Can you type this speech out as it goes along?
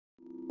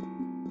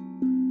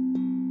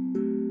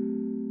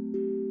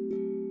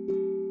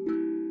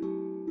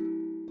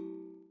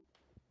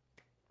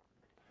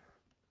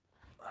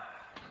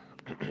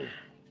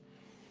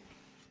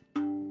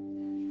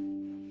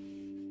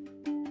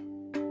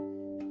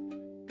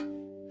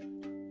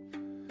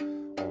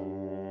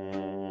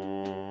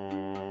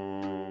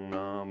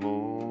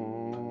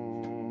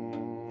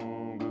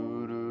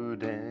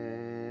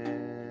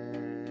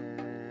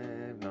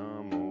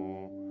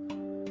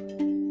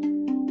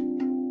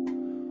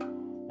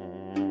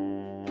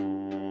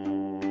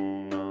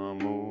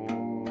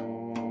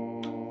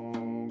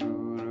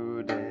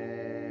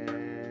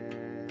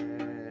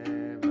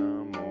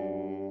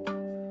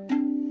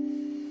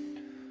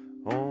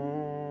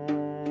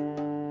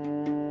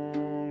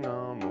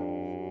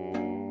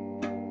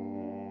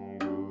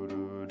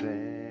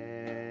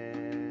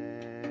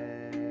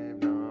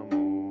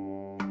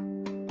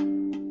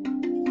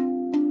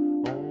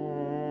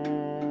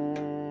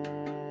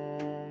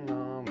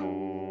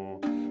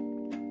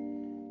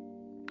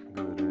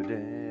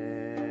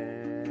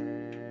Gurudev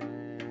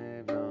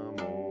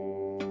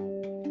Namo.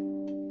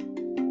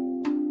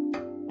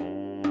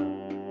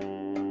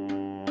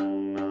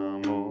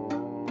 Namo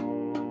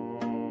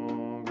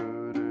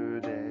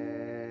Gurudev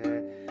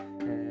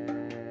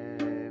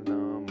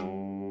Namo.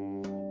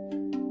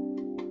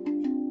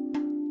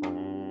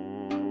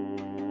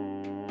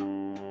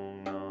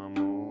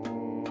 Namo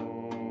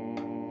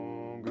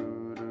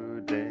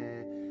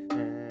Gurudev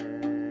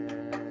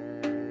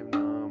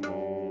Namo.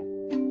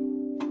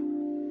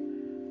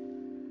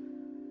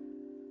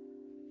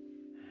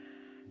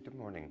 Good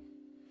morning.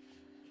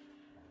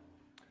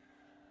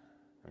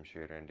 I'm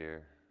Sher.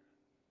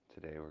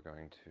 Today we're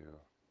going to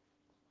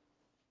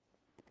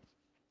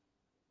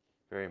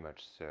very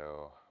much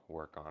so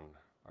work on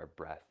our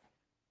breath,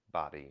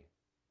 body,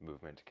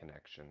 movement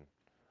connection.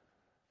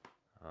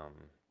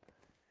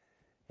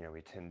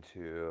 We tend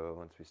to,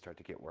 once we start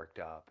to get worked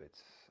up,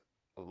 it's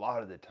a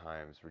lot of the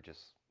times we're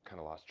just kind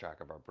of lost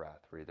track of our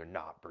breath. We're either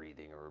not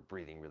breathing or we're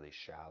breathing really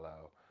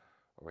shallow,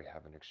 or we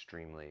have an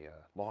extremely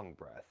long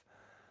breath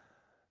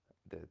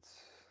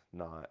that's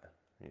not,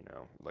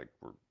 like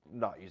we're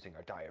not using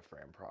our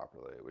diaphragm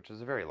properly, which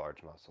is a very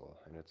large muscle,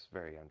 and it's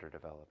very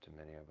underdeveloped in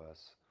many of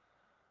us,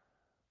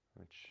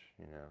 which,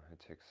 it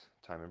takes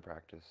time and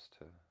practice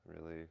to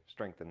really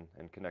strengthen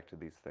and connect to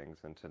these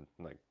things and to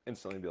like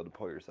instantly be able to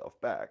pull yourself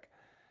back.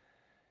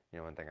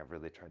 One thing I've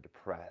really tried to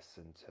press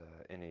into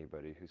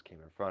anybody who's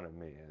came in front of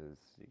me is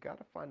you got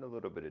to find a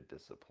little bit of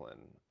discipline.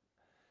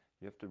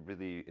 You have to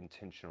really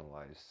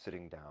intentionalize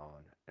sitting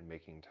down and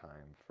making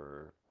time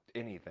for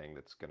anything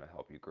that's going to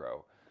help you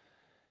grow.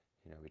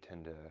 We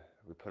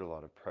put a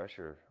lot of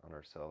pressure on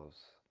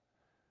ourselves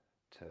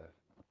to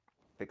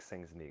fix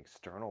things in the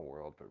external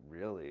world, but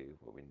really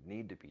what we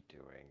need to be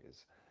doing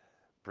is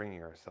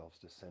bringing ourselves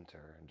to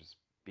center and just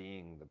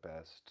being the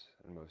best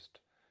and most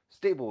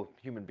stable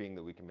human being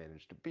that we can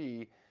manage to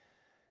be,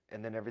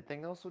 and then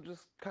everything else will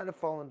just kind of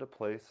fall into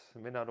place.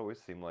 It may not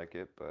always seem like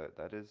it, but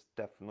that is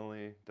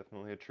definitely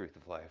a truth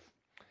of life.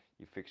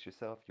 You fix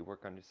yourself, you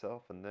work on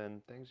yourself, and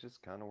then things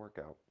just kind of work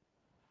out.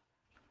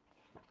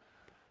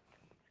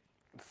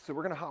 So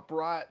we're going to hop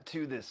right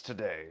to this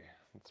today.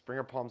 Let's bring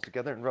our palms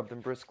together and rub them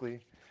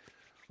briskly.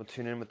 We'll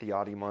tune in with the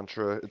Adi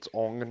mantra. It's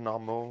Ong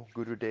Namo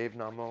Gurudev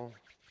Namo.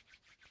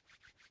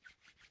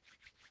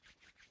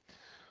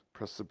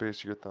 Press the base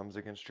of your thumbs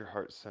against your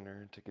heart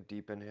center. Take a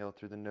deep inhale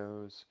through the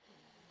nose.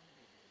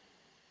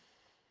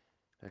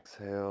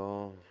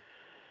 Exhale.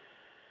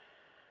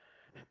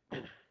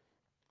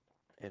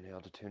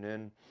 Inhale to tune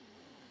in.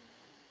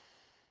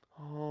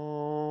 Om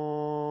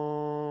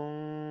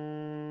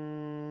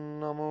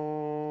Namo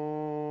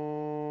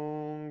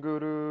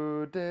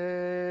Gurudev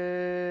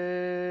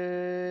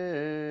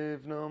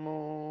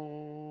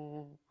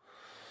Namo.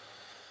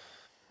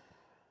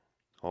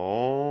 Om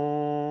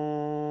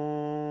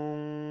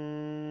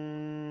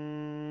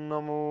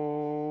Namo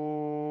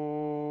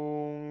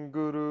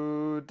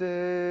Gurudev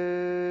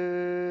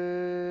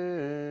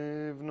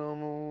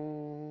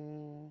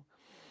Namo.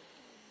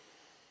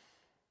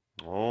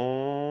 Om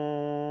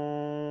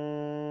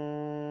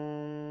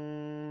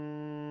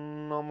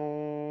Namo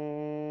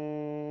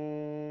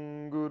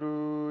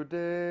Gurudev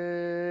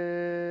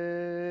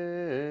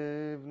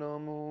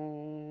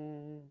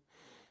Namo.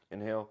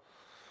 Inhale.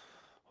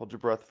 Hold your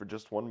breath for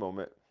just one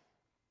moment.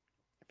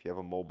 If you have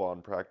a Mo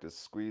bond practice,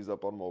 squeeze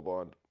up on Mo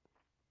bond.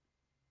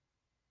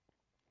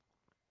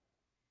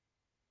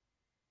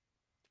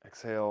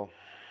 Exhale.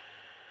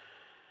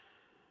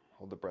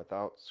 Hold the breath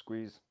out.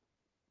 Squeeze.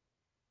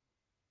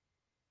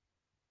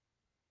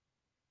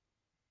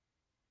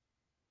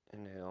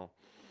 Inhale.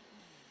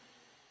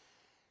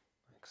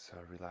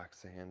 Exhale.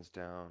 Relax the hands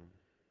down.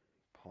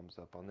 Palms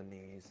up on the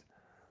knees.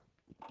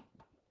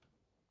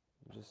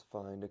 Just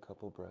find a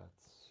couple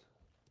breaths.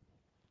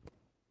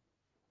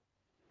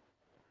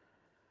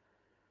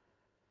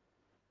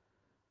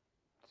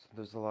 So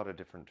there's a lot of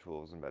different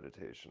tools in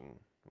meditation.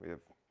 We have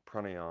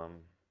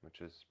pranayama, which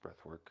is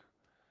breath work.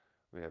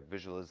 We have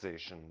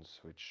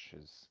visualizations, which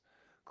is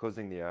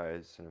closing the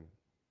eyes and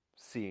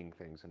seeing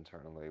things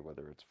internally,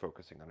 whether it's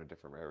focusing on a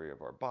different area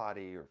of our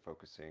body or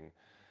focusing,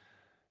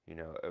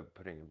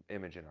 putting an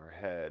image in our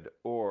head,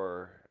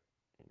 or,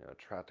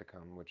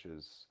 tratakam, which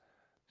is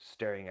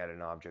staring at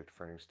an object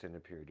for an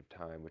extended period of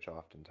time, which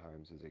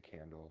oftentimes is a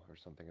candle or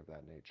something of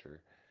that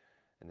nature.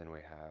 And then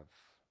we have,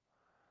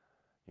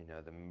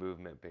 the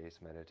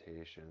movement-based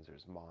meditations,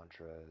 there's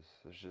mantras,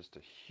 there's just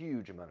a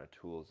huge amount of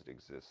tools that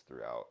exist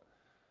throughout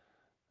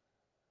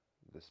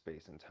the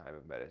space and time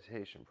of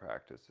meditation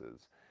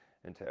practices.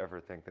 And to ever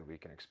think that we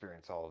can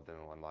experience all of them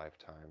in one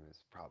lifetime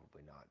is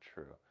probably not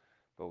true.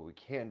 But what we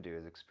can do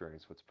is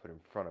experience what's put in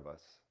front of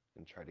us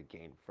and try to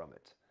gain from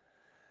it.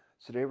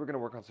 So today we're going to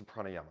work on some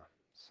pranayama,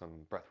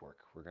 some breath work.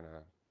 We're going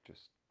to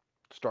just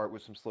start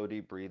with some slow,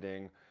 deep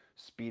breathing,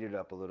 speed it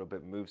up a little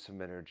bit, move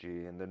some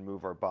energy, and then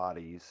move our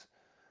bodies.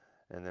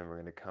 And then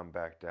we're going to come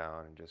back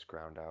down and just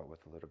ground out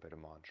with a little bit of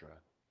mantra.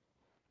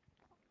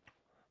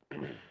 So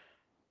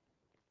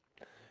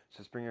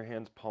just bring your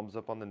hands palms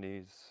up on the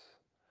knees.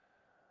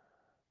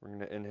 We're going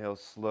to inhale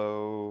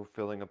slow,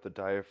 filling up the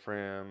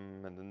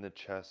diaphragm, and then the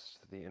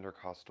chest, the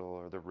intercostal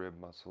or the rib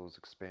muscles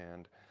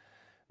expand.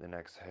 Then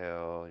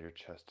exhale, your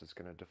chest is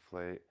going to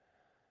deflate,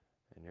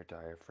 and your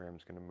diaphragm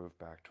is going to move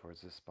back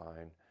towards the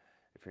spine.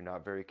 If you're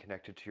not very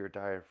connected to your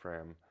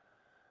diaphragm,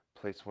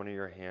 place one of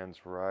your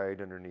hands right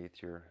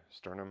underneath your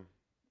sternum,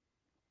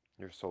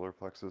 your solar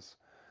plexus,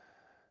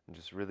 and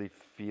just really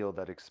feel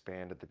that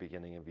expand at the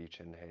beginning of each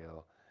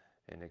inhale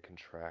and it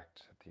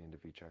contract at the end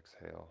of each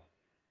exhale.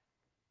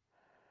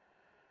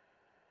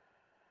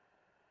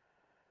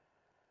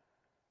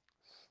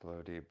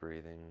 Slow, deep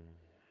breathing.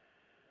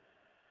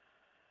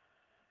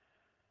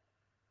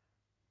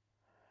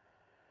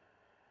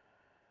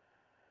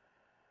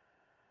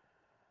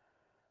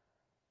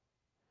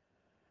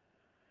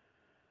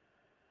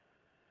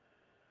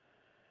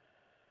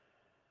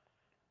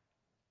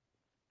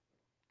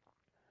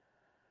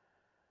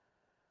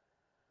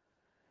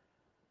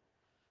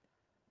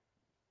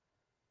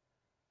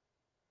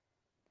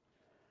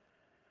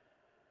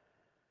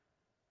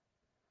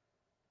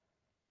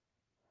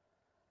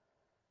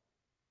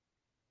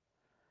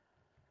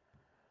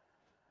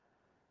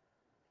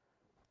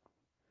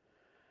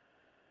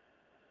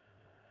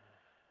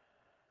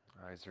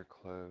 Eyes are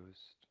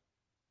closed.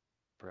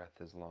 Breath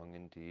is long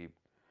and deep.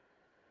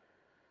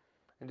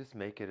 And just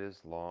make it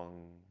as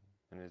long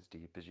and as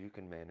deep as you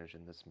can manage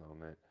in this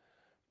moment.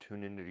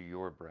 Tune into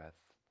your breath.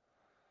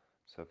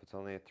 So if it's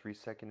only a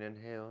 3-second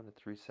inhale and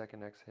a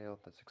 3-second exhale,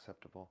 that's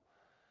acceptable.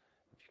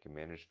 If you can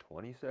manage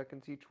 20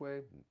 seconds each way,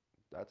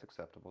 that's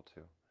acceptable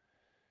too.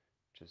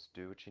 Just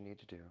do what you need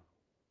to do.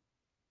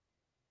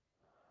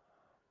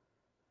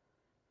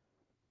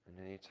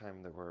 And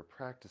anytime that we're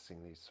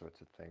practicing these sorts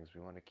of things,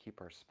 we want to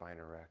keep our spine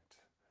erect.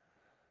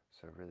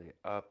 So really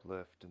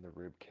uplift in the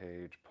rib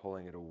cage,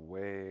 pulling it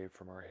away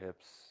from our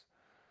hips.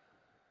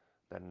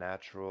 That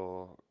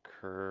natural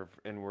curve,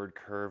 inward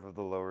curve of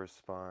the lower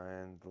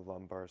spine, the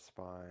lumbar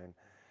spine.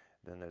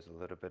 Then there's a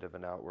little bit of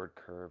an outward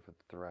curve of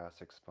the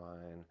thoracic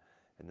spine.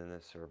 And then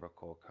the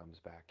cervical comes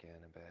back in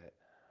a bit.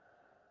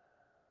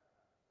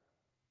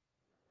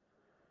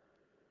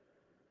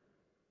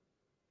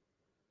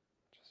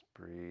 Just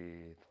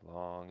breathe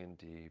long and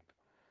deep,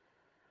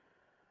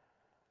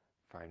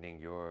 finding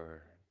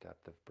your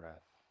depth of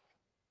breath.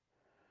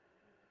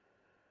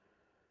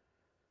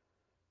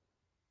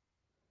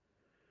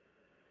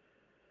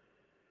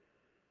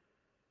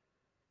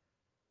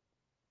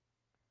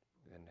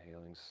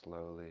 Inhaling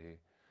slowly,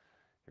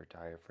 your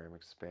diaphragm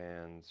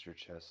expands, your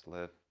chest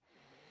lifts.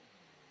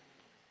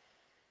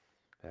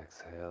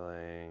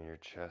 Exhaling, your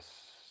chest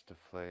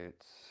deflates,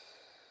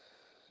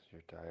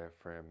 your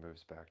diaphragm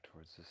moves back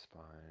towards the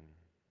spine.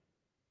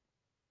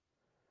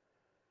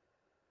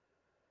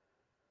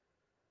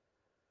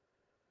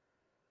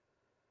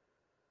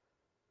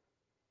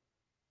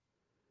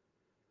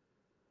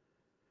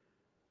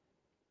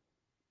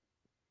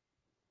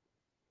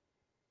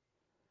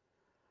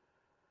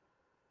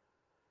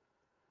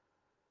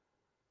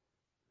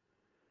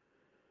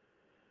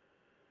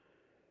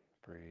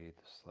 Breathe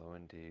slow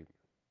and deep.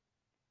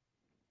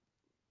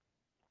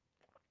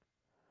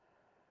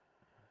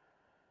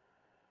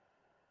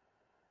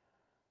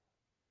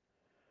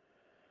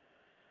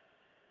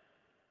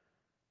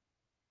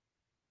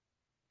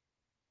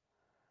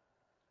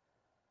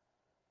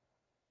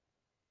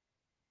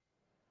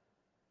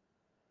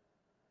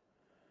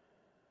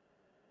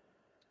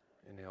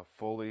 Inhale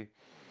fully.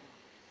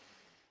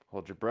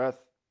 Hold your breath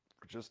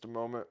for just a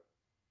moment.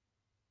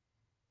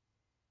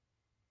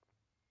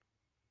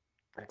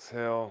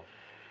 Exhale.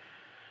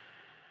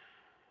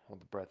 Hold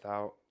the breath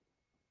out.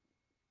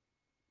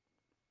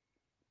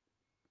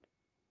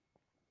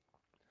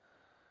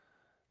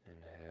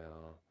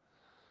 Inhale.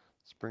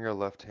 Let's bring our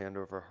left hand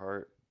over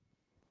heart.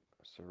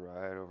 So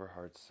right over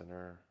heart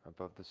center,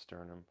 above the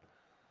sternum.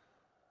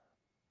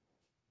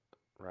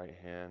 Right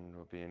hand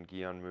will be in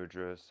Gyan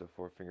Mudra, so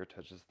forefinger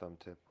touches thumb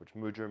tip, which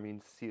mudra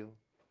means seal.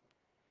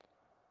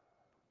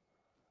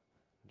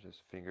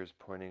 Just fingers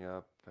pointing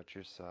up at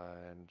your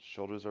side,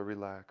 shoulders are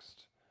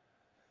relaxed.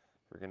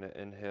 We're going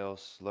to inhale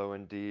slow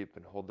and deep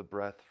and hold the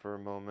breath for a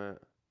moment.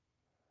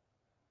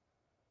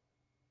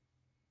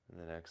 And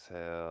then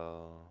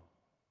exhale,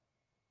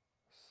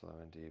 slow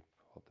and deep,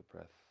 hold the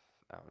breath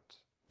out.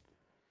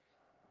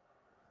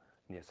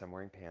 And yes, I'm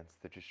wearing pants,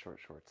 they're just short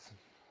shorts.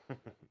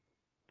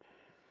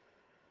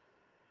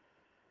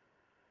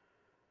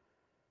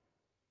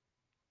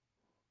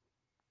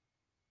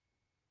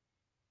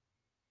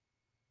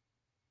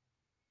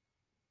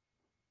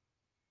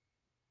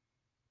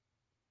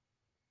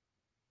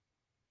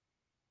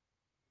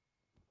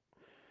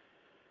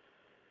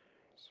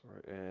 So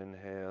we're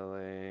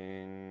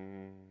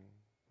inhaling,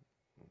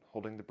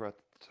 holding the breath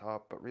at the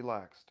top, but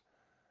relaxed.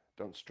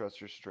 Don't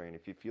stress or strain.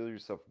 If you feel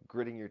yourself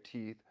gritting your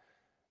teeth,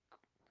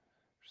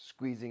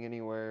 squeezing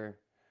anywhere,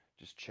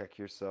 just check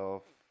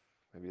yourself.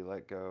 Maybe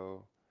let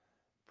go.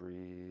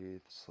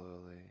 Breathe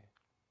slowly.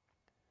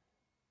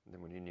 And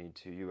then when you need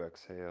to, you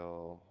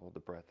exhale, hold the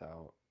breath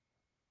out.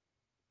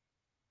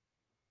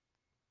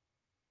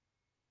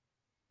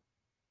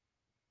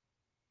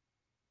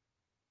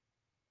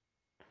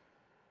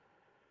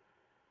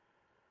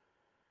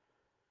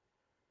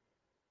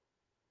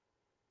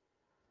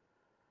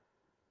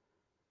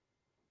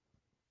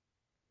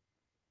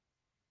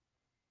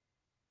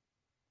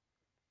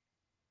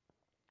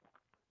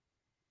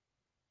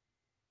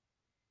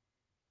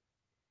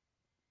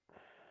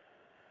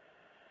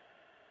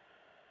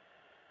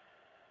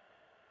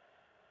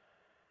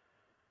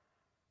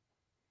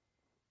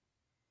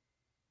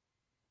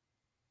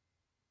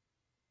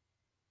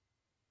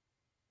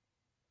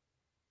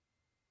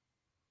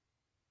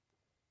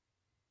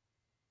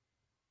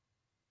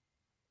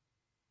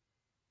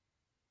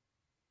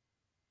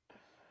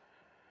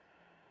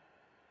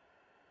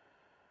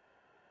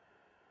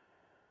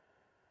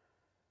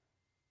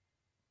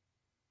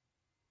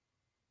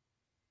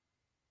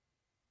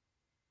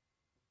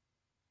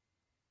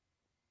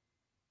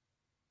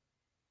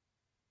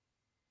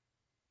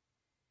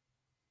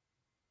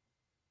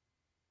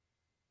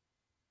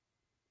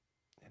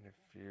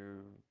 If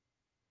you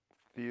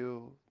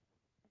feel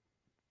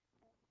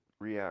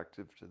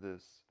reactive to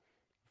this,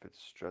 if it's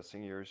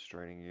stressing you or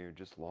straining you,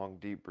 just long,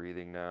 deep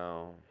breathing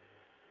now.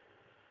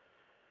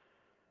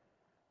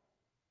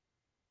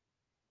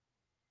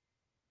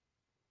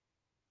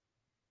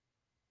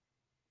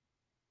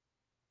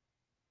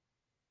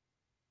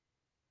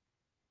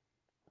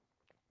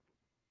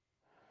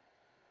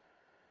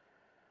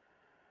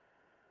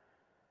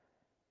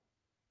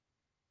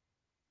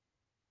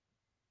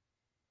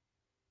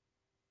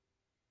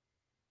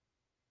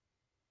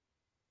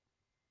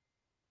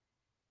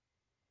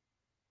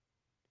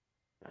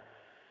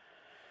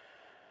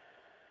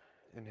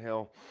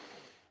 Inhale,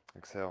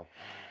 exhale,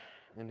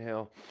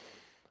 inhale,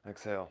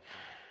 exhale,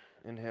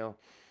 inhale,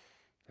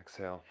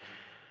 exhale.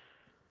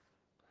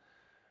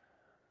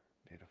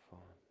 Beautiful.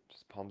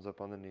 Just palms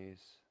up on the knees.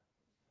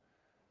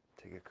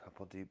 Take a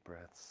couple deep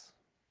breaths.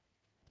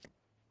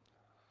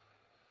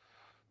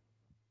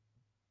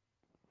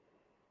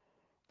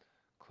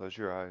 Close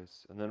your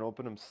eyes and then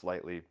open them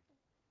slightly.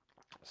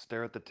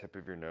 Stare at the tip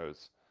of your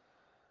nose.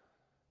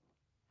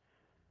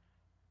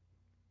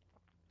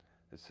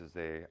 This is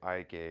a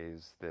eye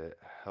gaze that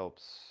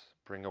helps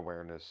bring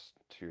awareness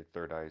to your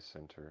third eye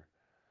center,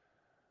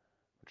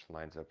 which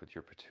lines up with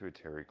your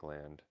pituitary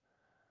gland,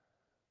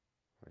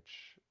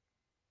 which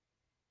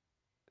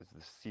is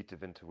the seat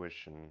of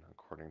intuition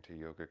according to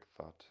yogic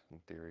thought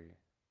and theory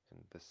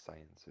and the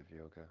science of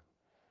yoga.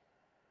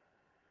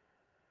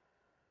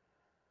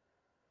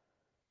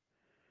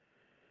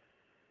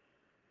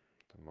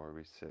 The more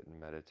we sit and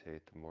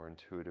meditate, the more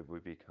intuitive we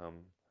become,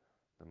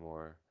 the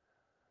more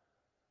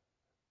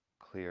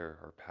clear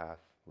our path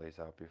lays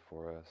out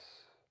before us.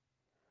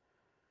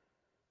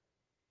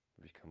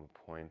 We become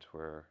a point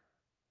where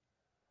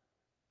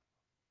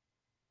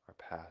our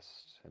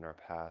past and our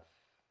path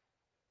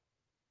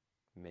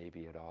may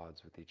be at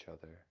odds with each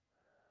other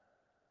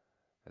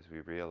as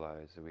we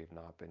realize that we've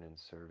not been in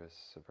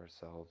service of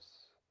ourselves.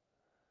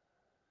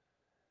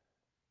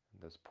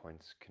 And those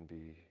points can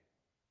be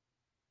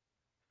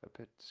a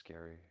bit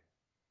scary,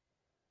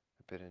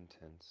 a bit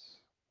intense.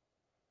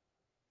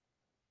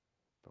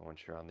 But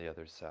once you're on the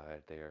other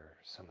side, they are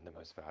some of the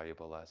most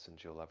valuable lessons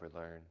you'll ever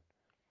learn.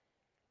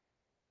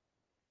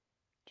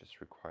 It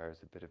just requires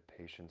a bit of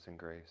patience and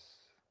grace.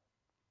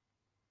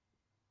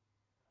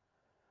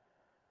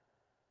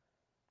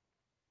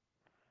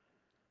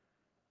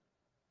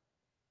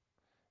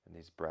 And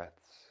these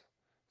breaths,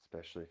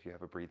 especially if you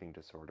have a breathing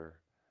disorder,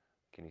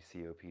 like any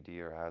COPD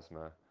or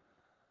asthma,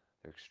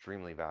 they're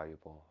extremely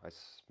valuable. I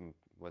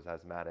was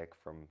asthmatic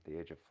from the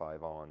age of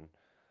 5 on,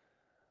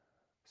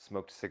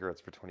 smoked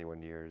cigarettes for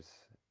 21 years,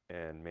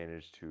 and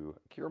managed to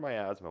cure my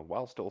asthma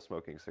while still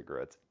smoking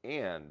cigarettes.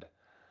 And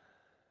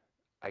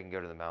I can go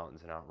to the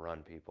mountains and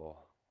outrun people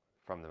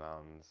from the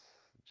mountains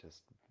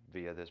just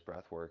via this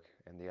breath work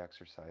and the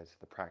exercise,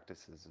 the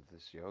practices of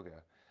this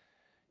yoga.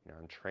 You know,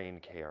 I'm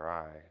trained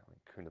KRI,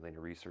 like Kundalini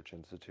Research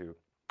Institute,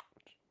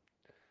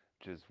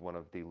 which is one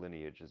of the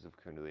lineages of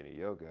Kundalini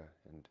Yoga.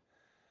 And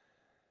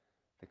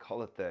they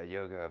call it the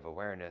yoga of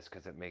awareness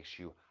because it makes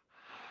you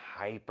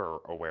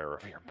hyper aware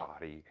of your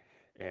body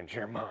and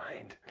your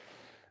mind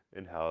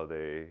and how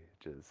they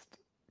just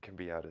can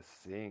be out of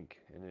sync.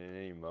 And in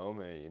any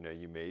moment, you know,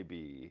 you may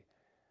be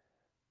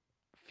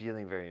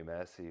feeling very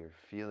messy or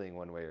feeling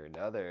one way or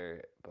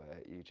another,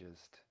 but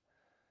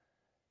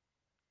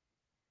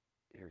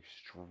you're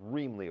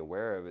extremely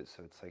aware of it.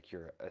 So it's like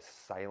you're a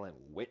silent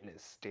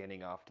witness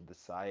standing off to the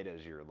side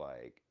as you're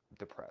like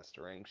depressed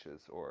or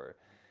anxious or,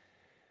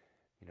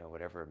 you know,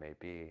 whatever it may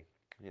be.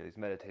 You know, these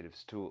meditative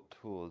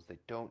tools, they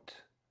don't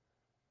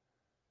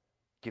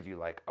give you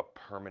like a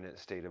permanent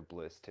state of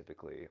bliss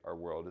typically. Our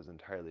world is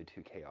entirely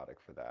too chaotic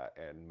for that,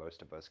 and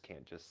most of us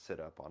can't just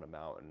sit up on a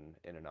mountain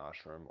in an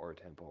ashram or a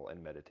temple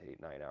and meditate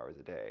 9 hours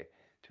a day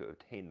to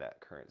obtain that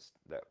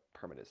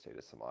permanent state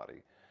of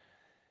samadhi.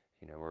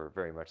 You know, we're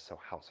very much so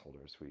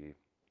householders. We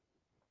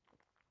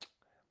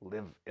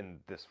live in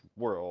this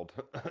world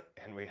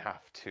and we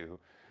have to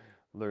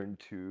learn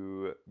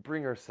to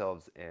bring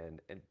ourselves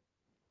in and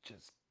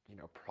just, you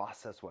know,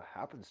 process what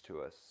happens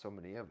to us. So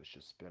many of us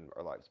just spend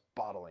our lives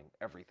bottling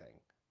everything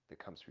that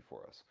comes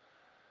before us.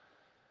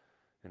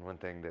 And one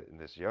thing that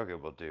this yoga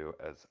will do,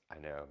 as I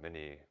know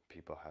many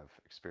people have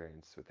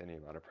experienced with any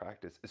amount of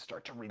practice, is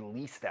start to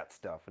release that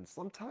stuff. And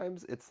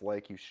sometimes it's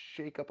like you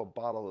shake up a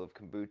bottle of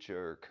kombucha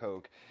or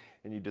Coke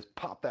and you just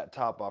pop that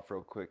top off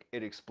real quick.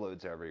 It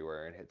explodes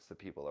everywhere and hits the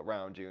people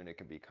around you, and it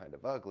can be kind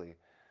of ugly.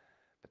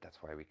 But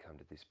that's why we come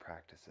to these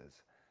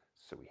practices,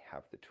 so we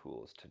have the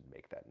tools to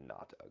make that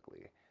not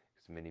ugly.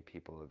 Because many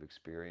people have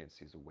experienced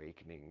these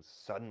awakenings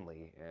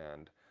suddenly,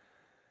 and,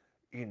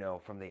 you know,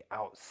 from the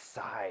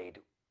outside,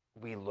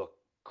 we look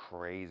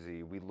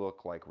crazy. We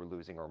look like we're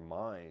losing our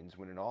minds,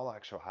 when in all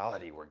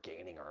actuality, we're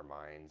gaining our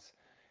minds.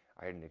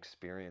 I had an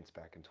experience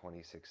back in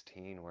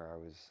 2016 where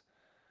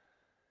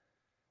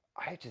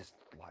I just,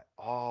 like,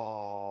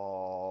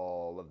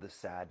 all of the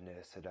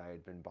sadness that I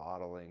had been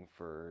bottling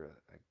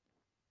for like,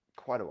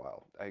 quite a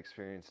while. I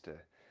experienced a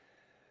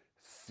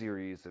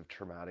series of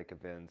traumatic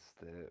events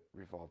that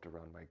revolved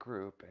around my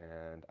group,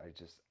 and I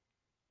just,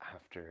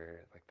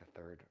 after like the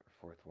third or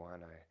fourth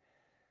one,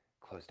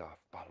 I closed off,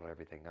 bottled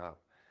everything up,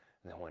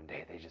 and then one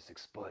day they just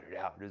exploded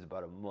out. It was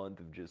about a month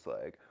of just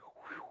like,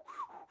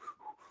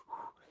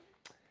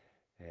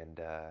 and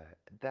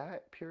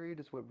that period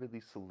is what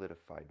really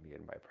solidified me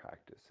in my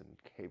practice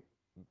and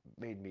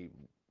made me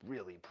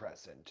really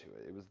press into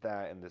it. It was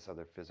that and this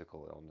other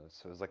physical illness.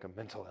 So it was like a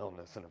mental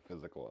illness and a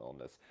physical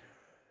illness.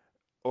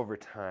 Over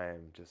time,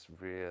 just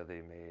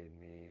really made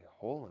me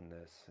whole in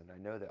this. And I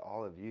know that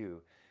all of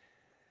you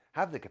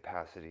have the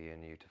capacity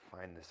in you to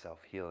find the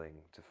self healing,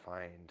 to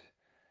find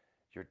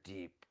your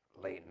deep,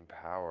 latent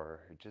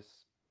power.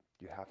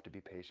 You have to be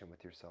patient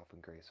with yourself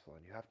and graceful,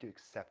 and you have to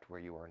accept where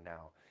you are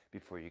now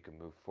before you can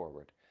move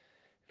forward.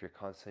 If you're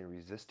constantly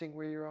resisting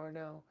where you are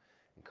now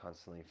and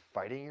constantly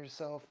fighting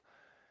yourself,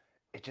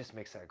 it just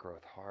makes that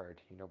growth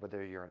hard. You know,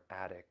 whether you're an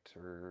addict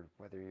or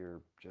whether you're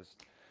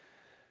just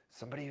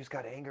somebody who's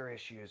got anger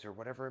issues or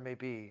whatever it may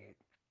be,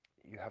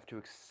 you have to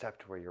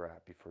accept where you're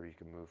at before you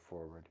can move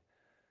forward.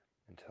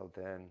 Until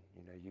then,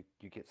 you know,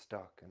 you get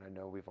stuck, and I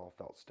know we've all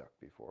felt stuck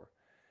before.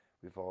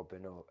 We've all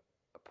been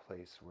a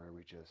place where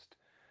we just,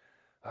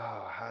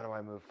 oh, how do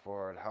I move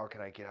forward? How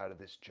can I get out of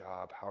this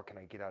job? How can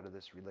I get out of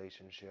this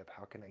relationship?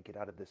 How can I get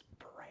out of this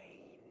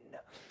brain?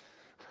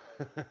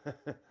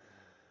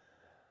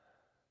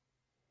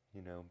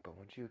 You know, but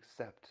once you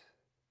accept,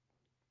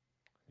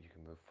 you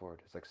can move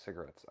forward. It's like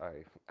cigarettes.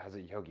 I, as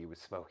a yogi, was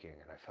smoking,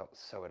 and I felt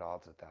so at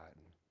odds with that.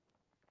 And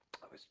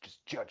I was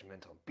just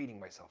judgmental, beating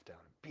myself down,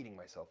 beating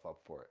myself up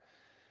for it.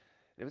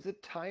 And it was a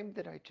time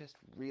that I just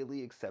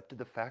really accepted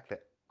the fact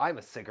that I'm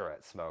a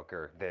cigarette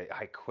smoker, that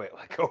I quit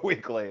like a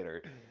week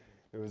later.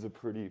 It was a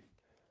pretty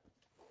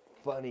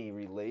funny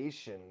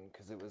relation,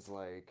 because it was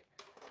like,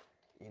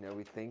 you know,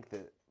 we think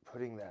that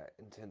putting that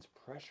intense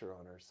pressure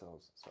on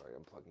ourselves, sorry,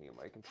 I'm plugging in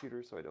my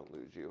computer so I don't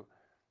lose you.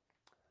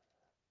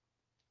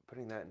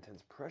 Putting that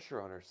intense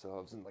pressure on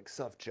ourselves and like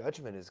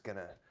self-judgment is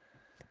gonna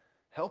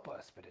help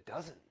us, but it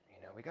doesn't.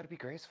 You know, we got to be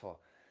graceful.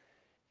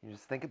 You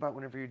just think about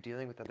whenever you're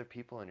dealing with other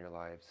people in your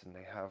lives and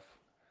they have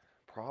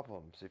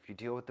problems. If you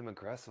deal with them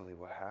aggressively,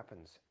 what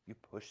happens? You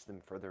push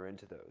them further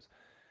into those.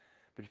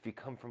 But if you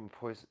come from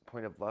a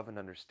point of love and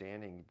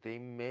understanding, they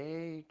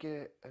may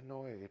get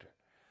annoyed,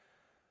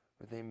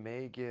 or they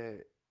may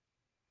get,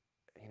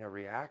 you know,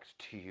 react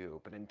to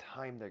you, but in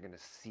time they're going to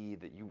see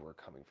that you were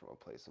coming from a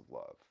place of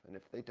love. And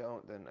if they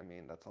don't, then, I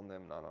mean, that's on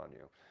them, not on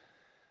you.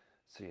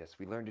 So yes,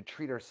 we learn to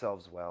treat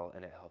ourselves well,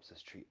 and it helps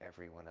us treat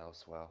everyone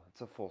else well.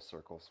 It's a full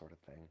circle sort of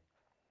thing.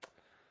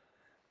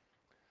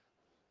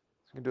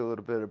 So we can do a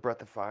little bit of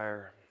breath of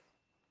fire.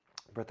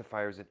 Breath of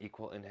fire is an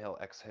equal inhale,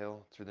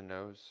 exhale through the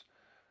nose.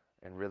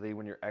 And really,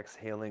 when you're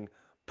exhaling,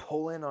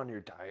 pull in on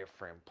your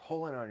diaphragm,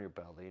 pull in on your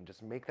belly, and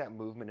just make that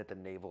movement at the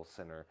navel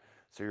center.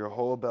 So your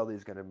whole belly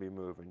is going to be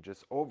moving.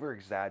 Just over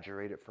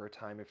exaggerate it for a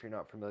time if you're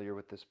not familiar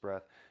with this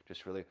breath.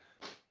 Just really.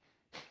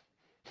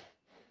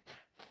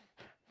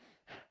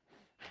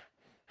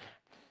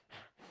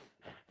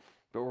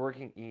 But we're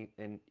working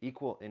in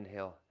equal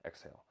inhale,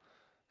 exhale.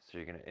 So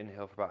you're going to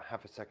inhale for about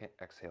half a second,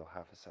 exhale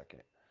half a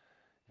second.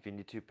 If you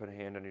need to, put a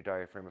hand on your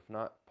diaphragm. If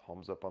not,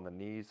 palms up on the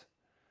knees.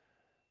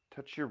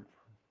 Touch your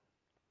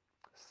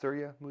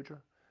Surya Mudra,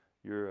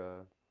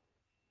 your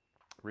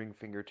ring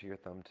finger to your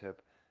thumb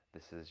tip.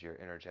 This is your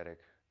energetic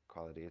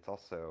quality. It's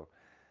also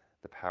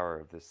the power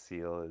of this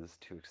seal is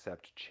to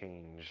accept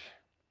change.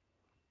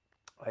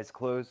 Eyes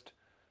closed.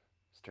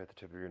 Stare at the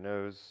tip of your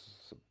nose.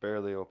 So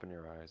barely open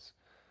your eyes.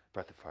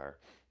 Breath of fire.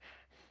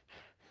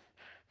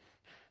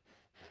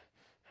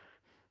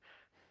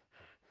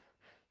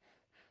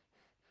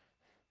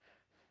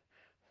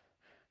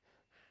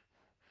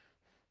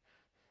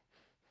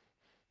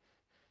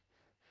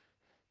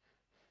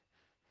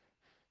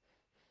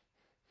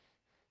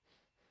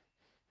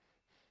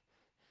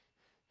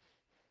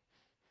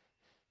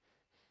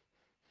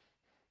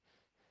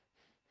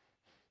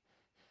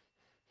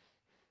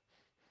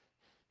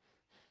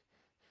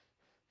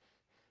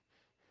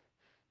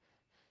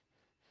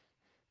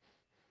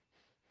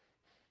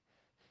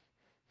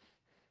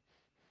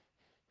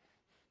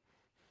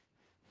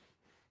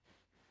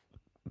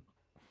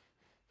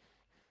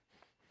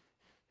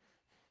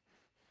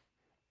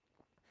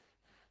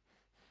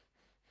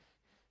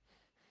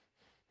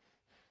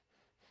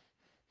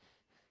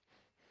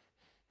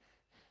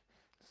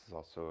 This is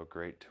also a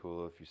great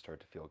tool if you start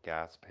to feel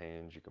gas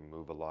pains. You can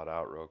move a lot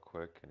out real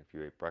quick. And if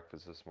you ate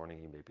breakfast this morning,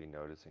 you may be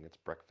noticing it's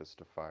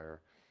breakfast of fire.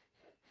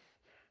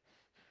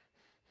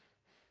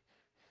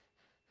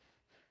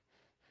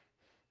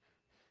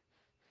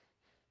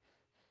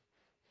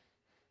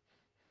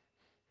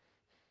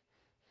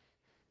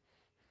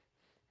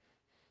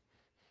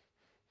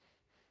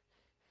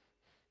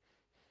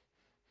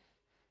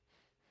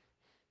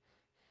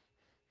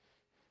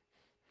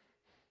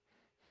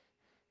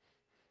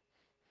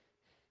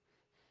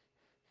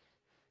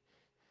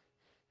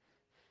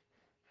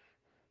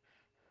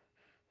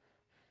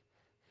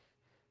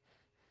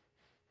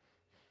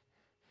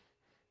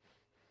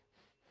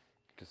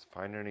 Just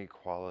find any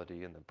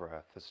quality in the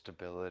breath, the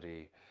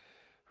stability.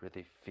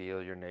 Really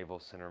feel your navel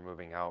center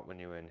moving out when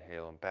you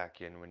inhale and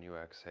back in when you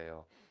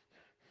exhale.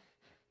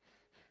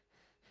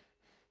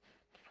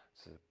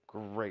 It's a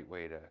great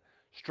way to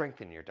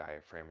strengthen your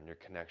diaphragm and your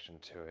connection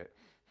to it.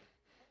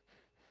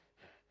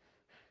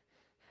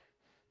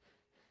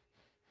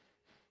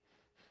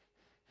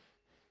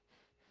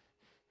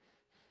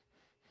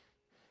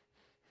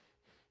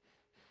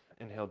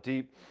 Inhale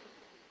deep.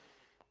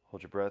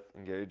 Hold your breath,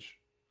 engage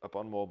up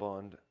on mole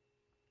bond.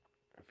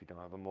 If you don't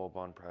have a mole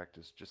bond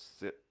practice, just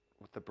sit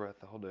with the breath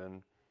held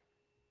in.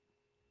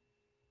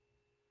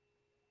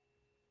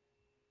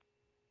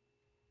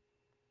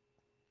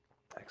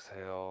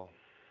 Exhale.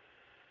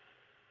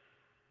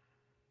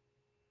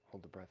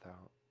 Hold the breath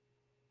out.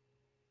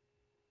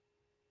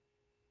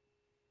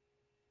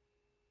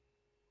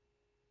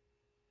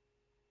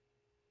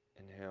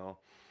 Inhale.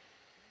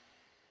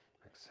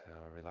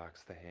 Exhale.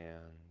 Relax the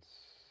hands.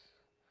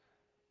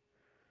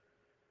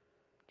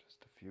 Just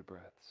a few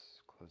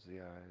breaths. Close the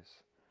eyes.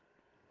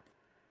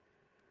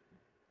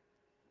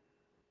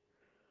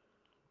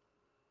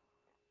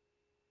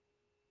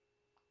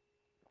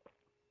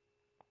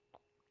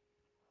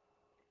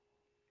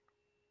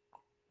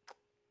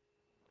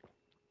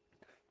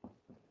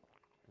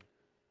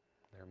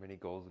 There are many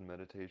goals in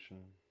meditation,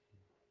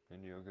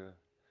 in yoga,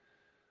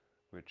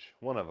 which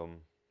one of them,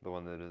 the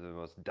one that is the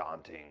most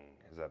daunting,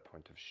 is that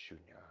point of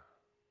shunya,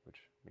 which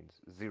means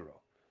zero,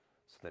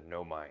 so that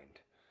no mind,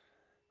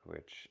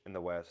 which in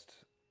the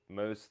West,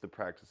 most of the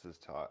practices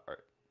taught,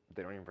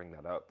 they don't even bring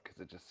that up because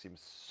it just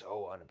seems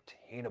so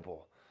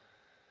unobtainable.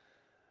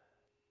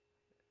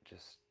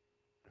 Just,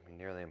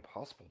 nearly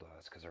impossible to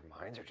us because our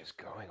minds are just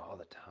going all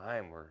the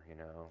time. We're,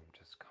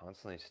 just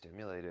constantly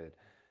stimulated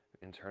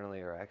internally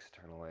or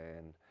externally,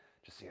 and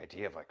just the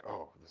idea of like,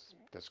 oh,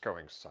 this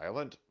going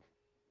silent,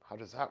 how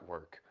does that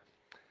work?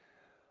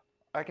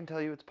 I can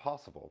tell you it's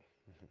possible.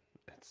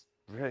 It's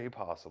really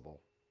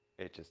possible.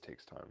 It just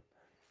takes time.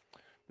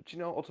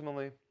 But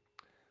ultimately,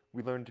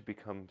 we learn to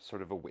become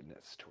sort of a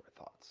witness to our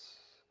thoughts,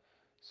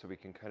 so we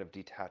can kind of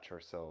detach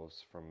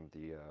ourselves from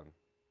the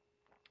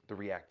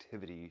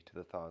reactivity to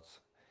the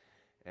thoughts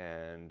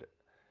and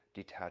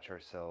detach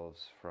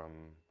ourselves from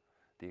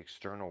the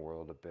external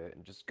world a bit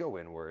and just go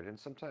inward. And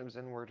sometimes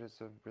inward is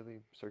a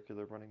really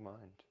circular running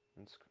mind.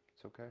 It's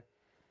okay.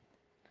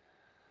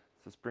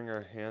 So let's bring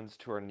our hands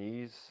to our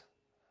knees,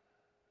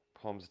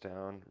 palms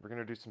down. We're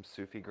going to do some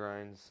Sufi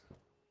grinds.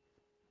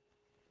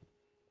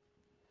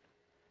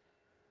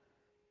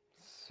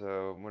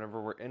 So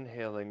whenever we're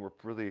inhaling,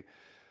 we're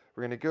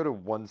going to go to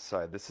one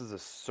side. This is a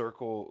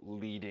circle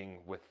leading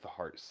with the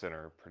heart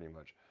center, pretty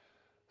much.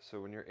 So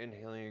when you're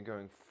inhaling, you're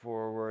going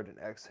forward, and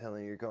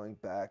exhaling, you're going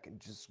back, and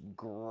just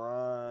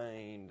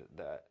grind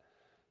that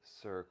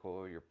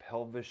circle. Your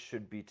pelvis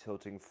should be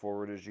tilting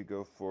forward as you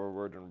go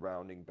forward and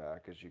rounding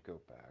back as you go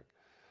back.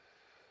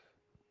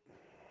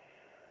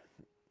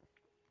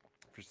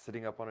 If you're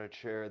sitting up on a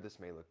chair, this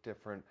may look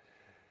different.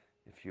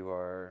 If you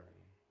are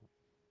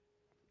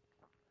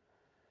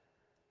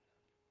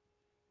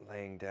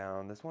laying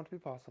down, this won't be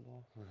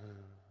possible. So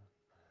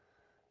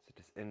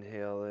just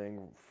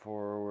inhaling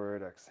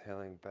forward,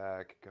 exhaling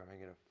back,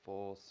 going in a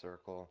full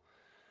circle.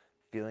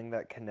 Feeling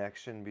that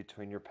connection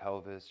between your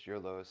pelvis, your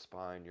lower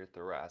spine, your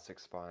thoracic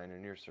spine,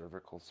 and your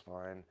cervical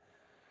spine.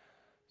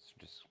 So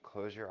just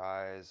close your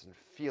eyes and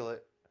feel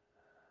it.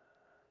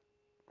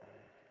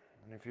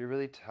 And if you're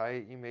really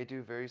tight, you may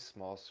do very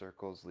small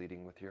circles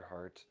leading with your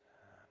heart.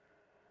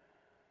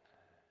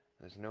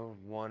 There's no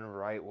one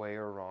right way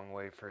or wrong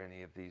way for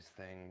any of these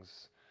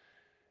things.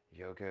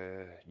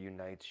 Yoga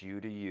unites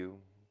you to you,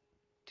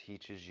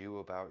 teaches you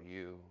about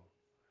you.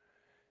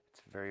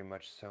 It's very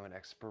much so an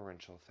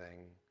experiential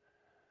thing.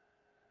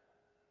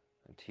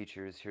 A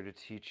teacher is here to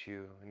teach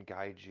you and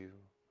guide you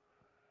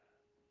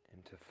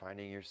into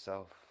finding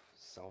yourself,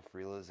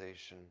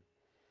 self-realization.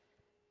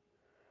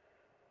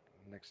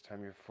 Next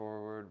time you're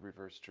forward,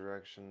 reverse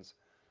directions.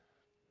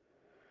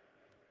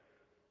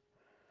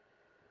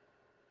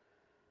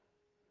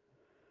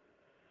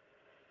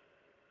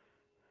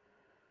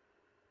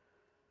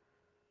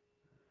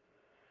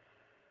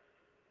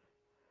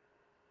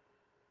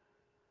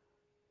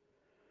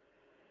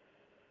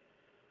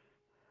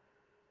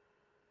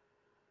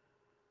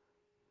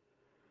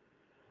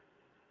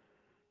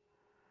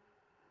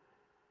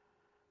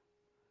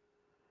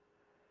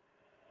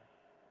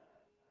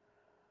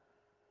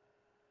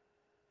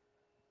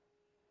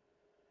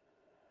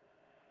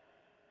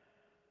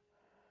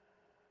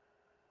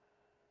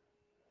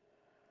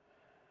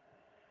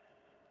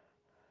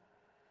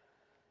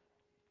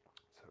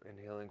 So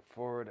inhaling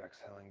forward,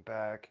 exhaling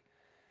back,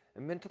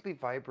 and mentally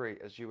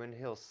vibrate as you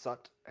inhale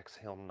Sat,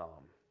 exhale Nam.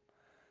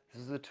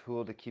 This is a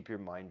tool to keep your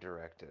mind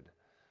directed.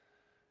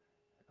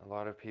 A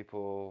lot of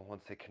people,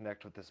 once they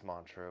connect with this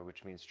mantra,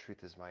 which means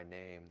truth is my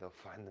name, they'll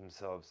find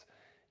themselves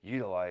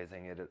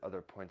utilizing it at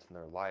other points in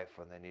their life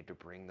when they need to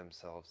bring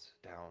themselves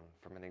down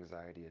from an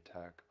anxiety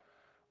attack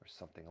or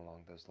something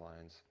along those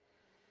lines.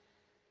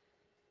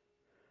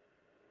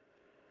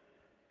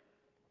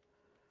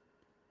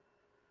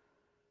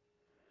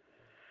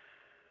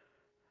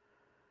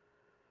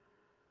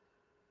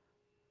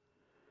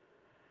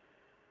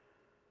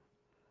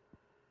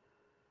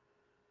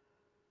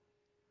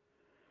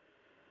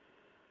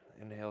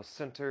 Inhale,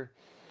 center.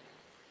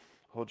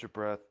 Hold your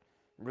breath.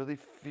 Really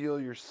feel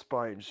your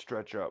spine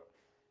stretch up.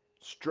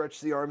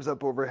 Stretch the arms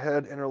up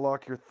overhead,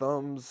 interlock your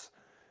thumbs.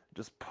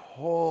 Just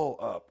pull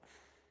up,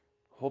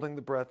 holding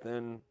the breath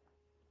in.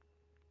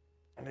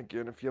 And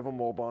again, if you have a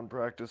mole bond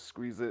practice,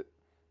 squeeze it.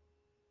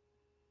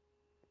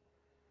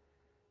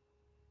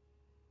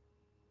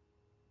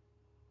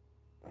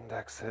 And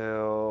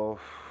exhale.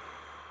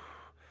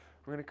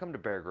 We're going to come to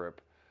bear grip.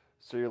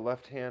 So your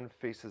left hand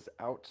faces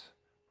out,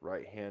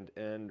 right hand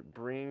in.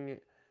 Bring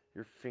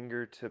your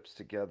fingertips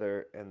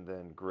together and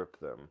then grip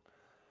them.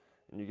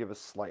 And you give a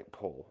slight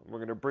pull. We're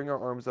going to bring our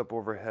arms up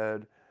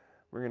overhead.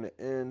 We're going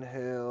to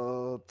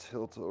inhale,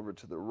 tilt over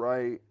to the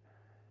right,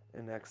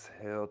 and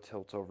exhale,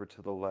 tilt over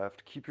to the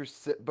left. Keep your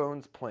sit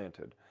bones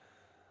planted.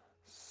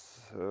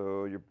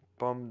 So your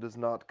bum does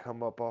not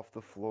come up off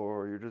the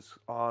floor. You're just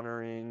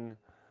honoring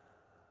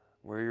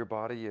where your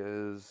body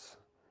is.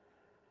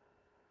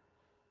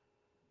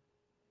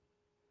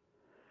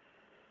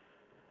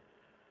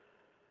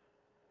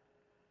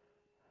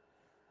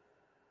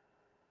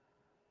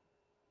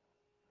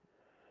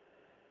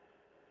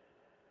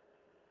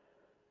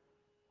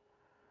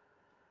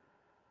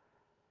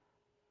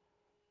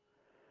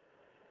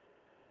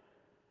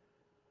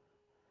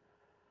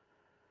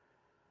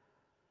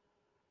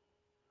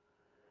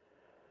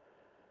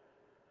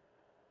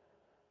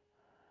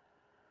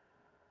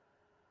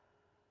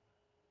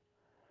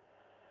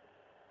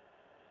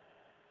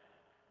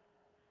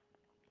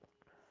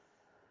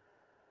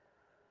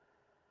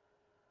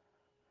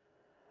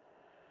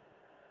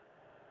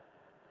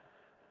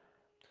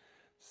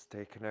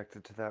 Stay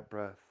connected to that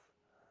breath.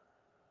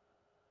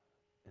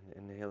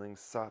 And inhaling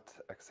Sat,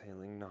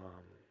 exhaling Nam.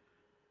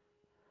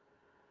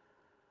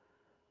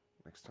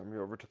 Next time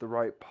you're over to the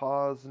right,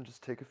 pause and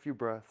just take a few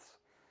breaths.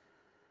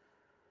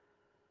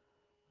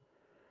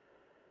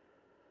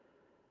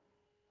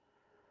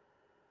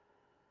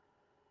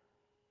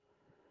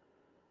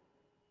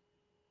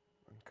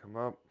 And come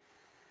up.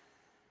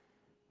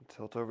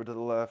 Tilt over to the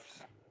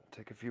left.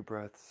 Take a few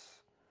breaths.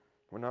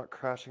 We're not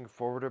crashing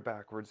forward or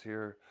backwards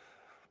here.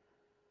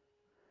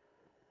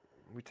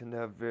 We tend to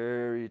have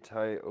very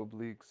tight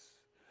obliques,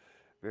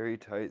 very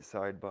tight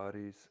side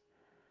bodies.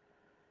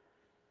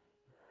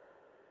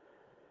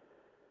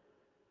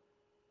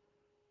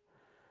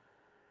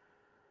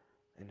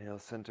 Inhale,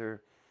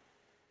 center.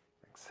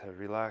 Exhale,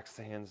 relax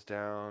the hands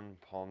down,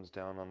 palms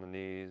down on the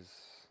knees.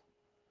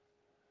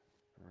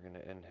 We're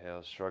going to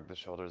inhale, shrug the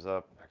shoulders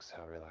up.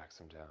 Exhale, relax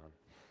them down.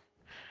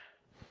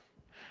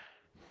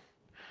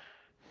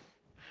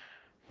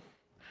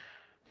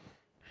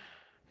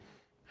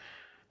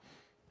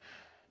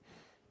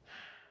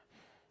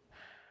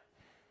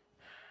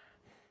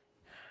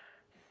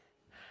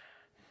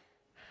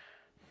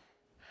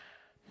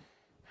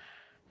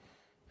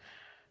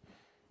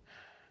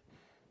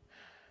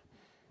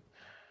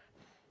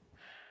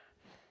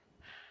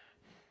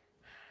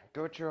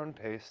 Go at your own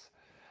pace.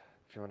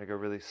 If you want to go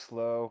really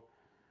slow,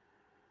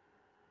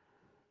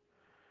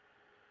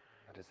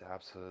 that is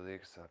absolutely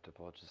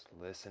acceptable. Just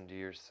listen to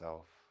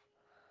yourself.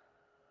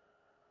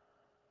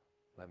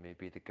 Let me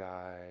be the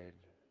guide,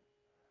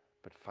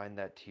 but find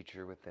that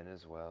teacher within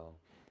as well.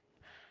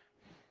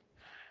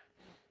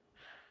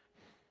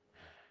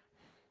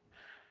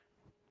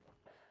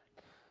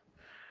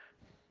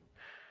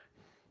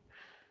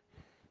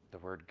 The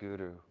word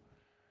guru,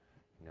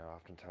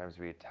 oftentimes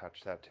we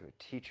attach that to a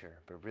teacher,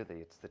 but really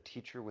it's the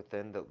teacher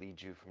within that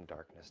leads you from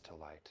darkness to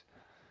light,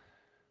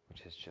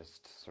 which is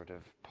just sort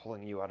of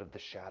pulling you out of the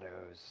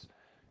shadows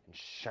and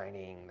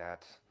shining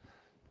that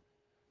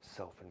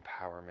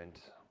self-empowerment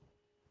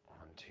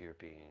onto your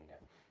being.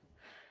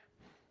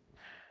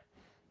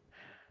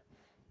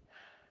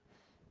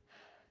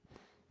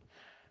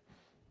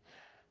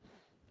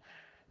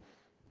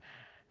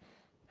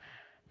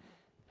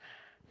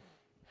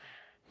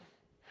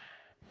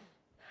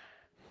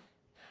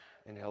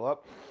 Inhale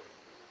up.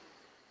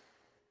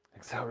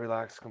 Exhale,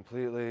 relax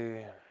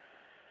completely.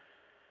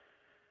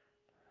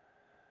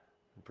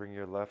 Bring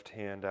your left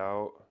hand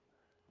out.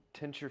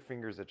 Tense your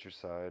fingers at your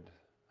side.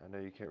 I know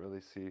you can't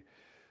really see,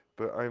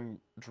 but I'm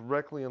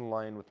directly in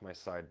line with my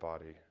side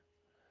body.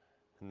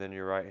 And then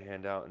your right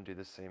hand out and do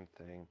the same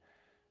thing.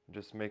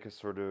 Just make a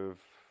sort of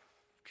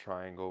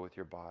triangle with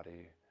your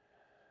body.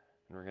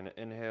 And we're going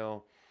to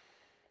inhale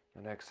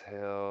and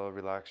exhale.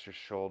 Relax your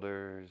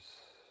shoulders.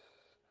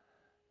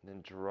 And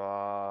then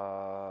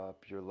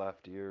drop your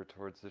left ear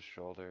towards the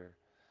shoulder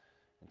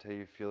until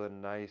you feel a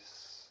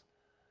nice,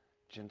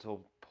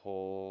 gentle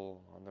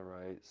pull on the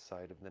right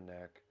side of the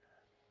neck.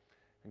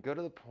 And go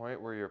to the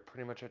point where you're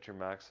pretty much at your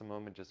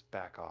maximum and just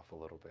back off a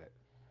little bit.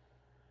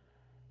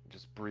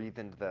 Just breathe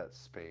into that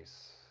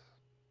space.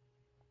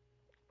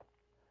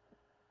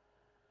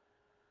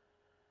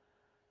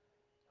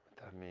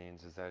 What that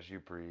means is as you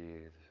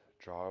breathe,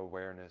 draw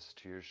awareness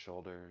to your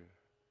shoulder,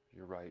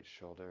 your right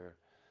shoulder.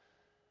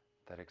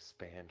 That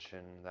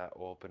expansion, that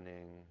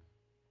opening,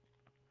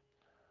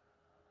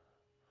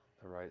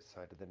 the right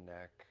side of the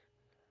neck,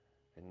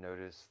 and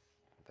notice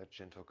that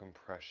gentle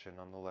compression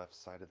on the left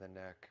side of the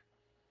neck.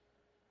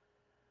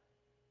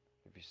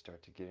 If you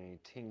start to get any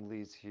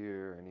tinglies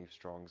here, any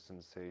strong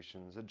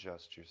sensations,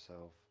 adjust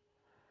yourself.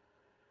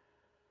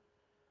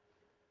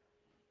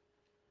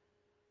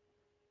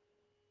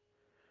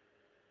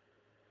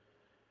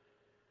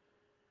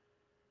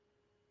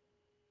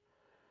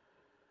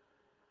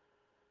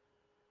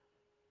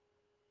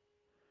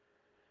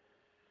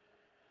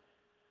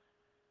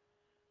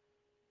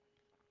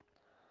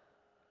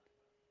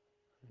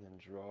 And then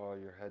draw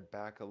your head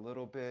back a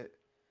little bit.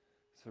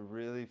 So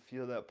really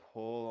feel that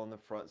pull on the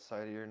front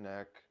side of your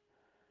neck.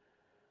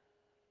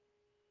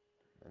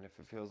 And if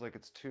it feels like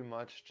it's too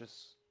much,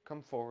 just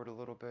come forward a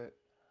little bit.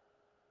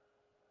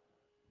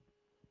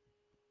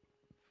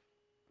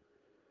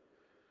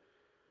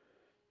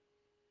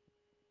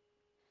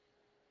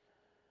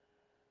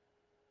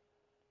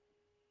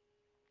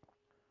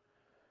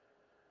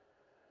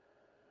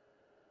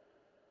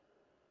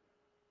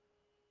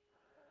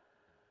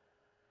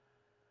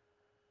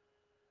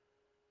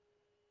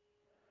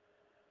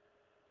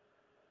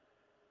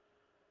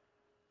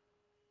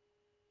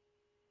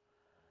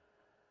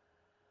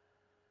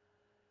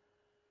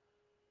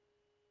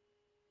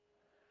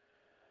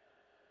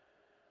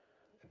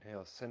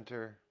 Inhale,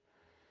 center.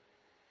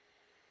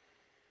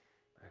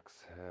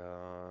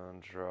 Exhale,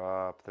 and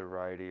drop the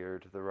right ear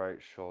to the right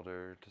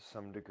shoulder to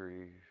some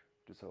degree,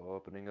 just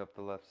opening up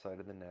the left side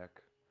of the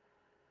neck.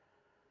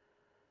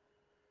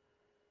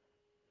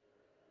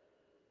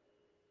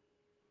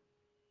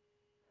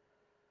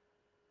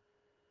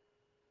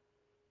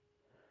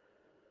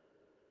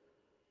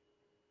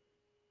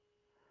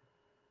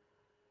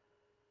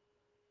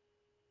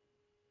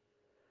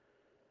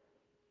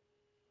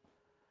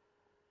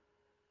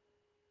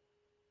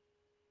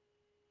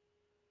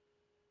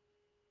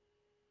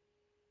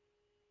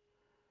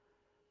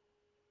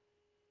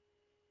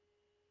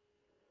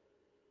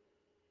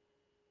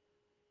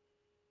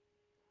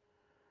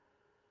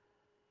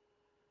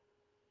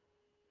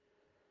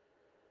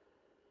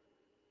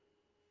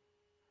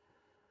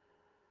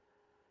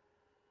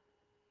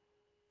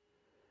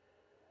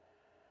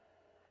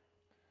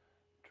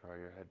 Draw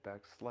your head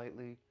back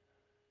slightly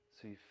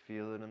so you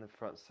feel it in the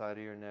front side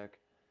of your neck,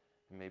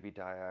 and maybe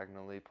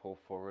diagonally pull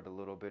forward a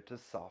little bit to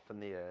soften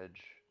the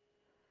edge.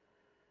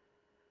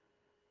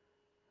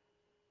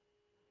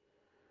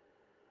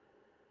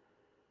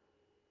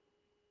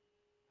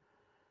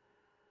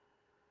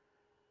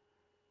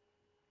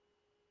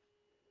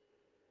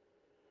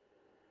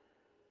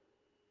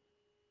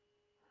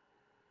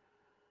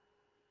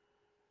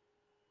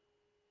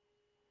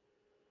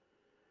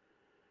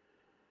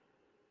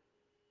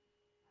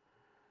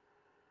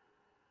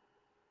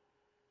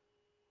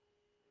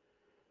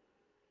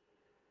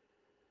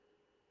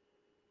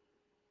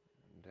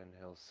 And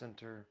inhale,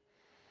 center.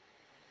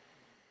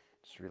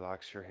 Just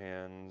relax your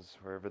hands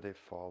wherever they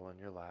fall on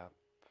your lap.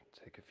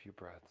 Take a few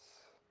breaths.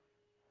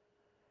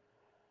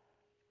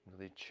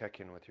 Really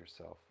check in with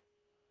yourself,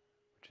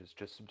 which is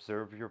just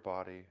observe your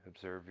body,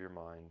 observe your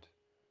mind.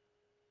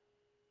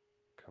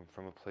 Come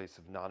from a place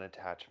of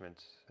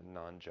non-attachment and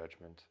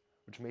non-judgment,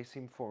 which may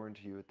seem foreign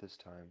to you at this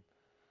time.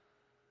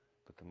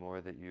 But the more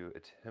that you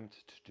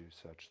attempt to do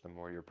such, the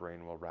more your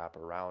brain will wrap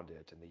around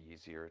it and the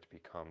easier it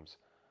becomes.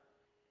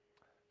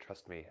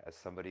 Trust me, as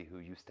somebody who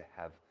used to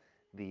have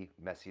the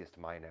messiest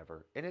mind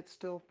ever, and it's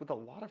still, with a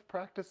lot of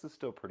practice, is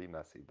still pretty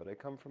messy, but I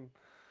come from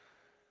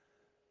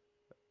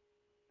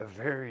a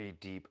very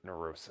deep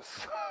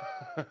neurosis,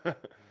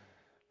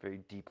 very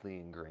deeply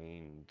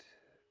ingrained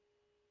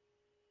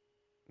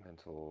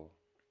mental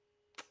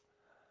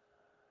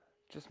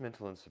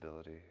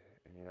instability.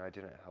 And I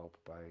didn't help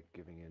by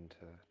giving in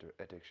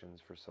to addictions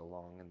for so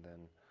long, and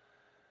then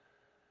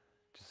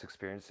just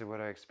experiencing what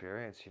I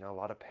experienced. A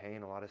lot of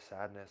pain, a lot of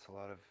sadness, a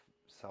lot of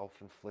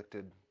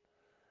self-inflicted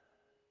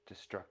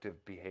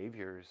destructive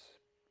behaviors,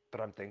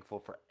 but I'm thankful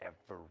for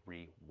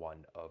every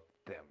one of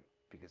them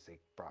because they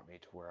brought me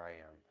to where I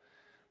am.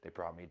 They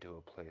brought me to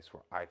a place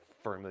where I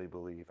firmly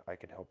believe I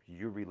can help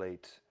you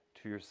relate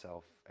to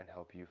yourself and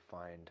help you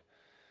find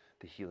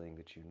the healing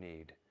that you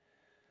need.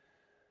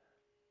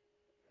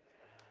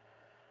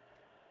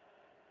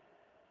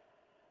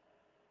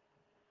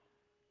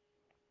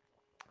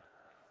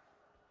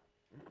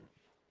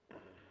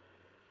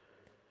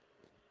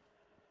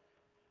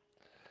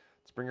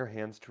 Let's bring our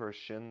hands to our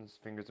shins,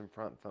 fingers in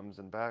front, thumbs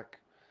in back.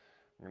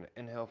 We're going to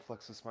inhale,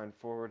 flex the spine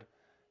forward.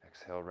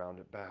 Exhale, round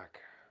it back.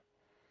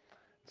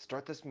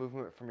 Start this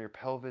movement from your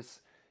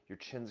pelvis. Your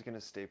chin's going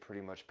to stay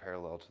pretty much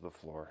parallel to the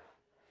floor.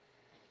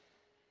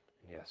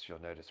 Yes,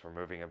 you'll notice we're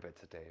moving a bit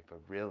today, but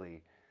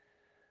really,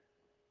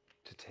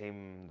 to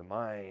tame the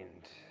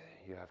mind,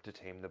 you have to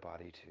tame the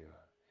body too.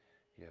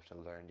 You have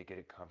to learn to get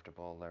it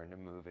comfortable, learn to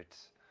move it,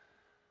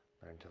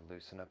 learn to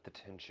loosen up the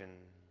tension,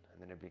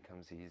 and then it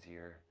becomes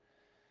easier.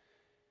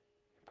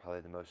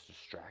 Probably the most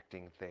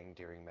distracting thing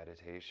during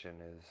meditation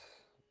is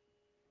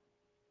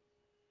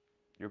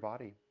your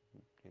body,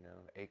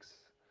 aches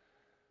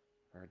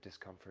or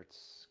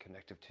discomforts,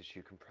 connective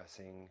tissue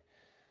compressing.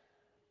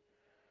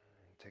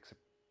 It takes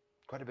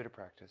quite a bit of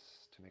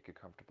practice to make it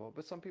comfortable,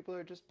 but some people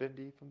are just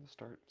bendy from the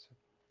start. So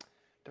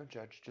Don't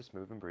judge, just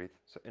move and breathe.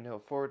 So inhale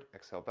forward,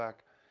 exhale back.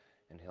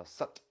 Inhale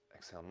sat,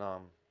 exhale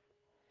nam.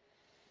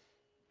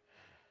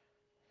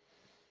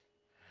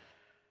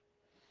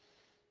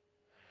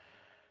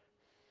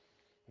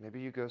 Maybe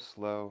you go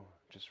slow,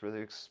 just really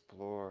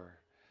explore.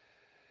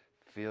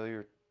 Feel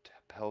your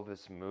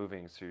pelvis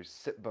moving, so your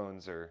sit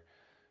bones are,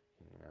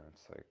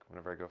 it's like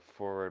whenever I go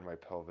forward, my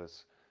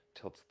pelvis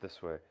tilts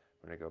this way.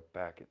 When I go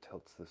back, it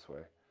tilts this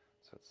way.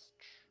 So it's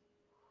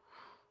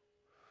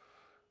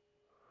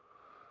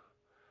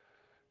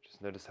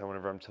just notice how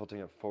whenever I'm tilting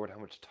it forward, how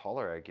much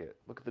taller I get.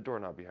 Look at the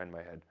doorknob behind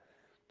my head.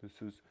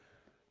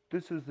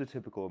 This is the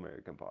typical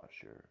American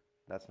posture.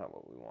 That's not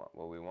what we want.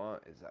 What we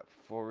want is that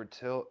forward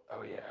tilt.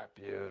 Oh yeah,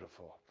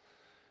 beautiful.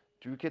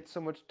 You get so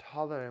much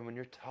taller, and when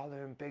you're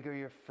taller and bigger,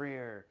 you're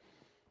freer.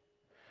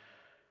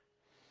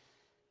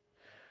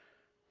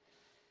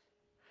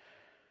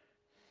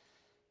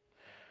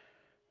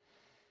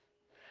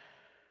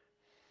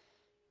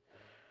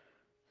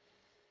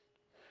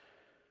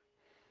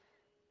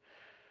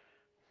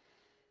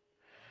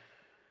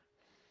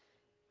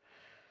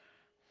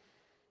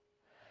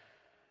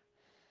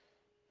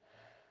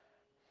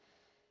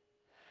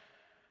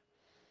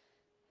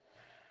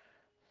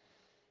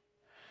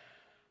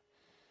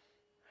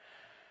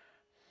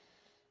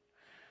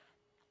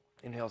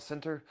 Inhale,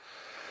 center.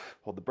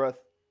 Hold the breath.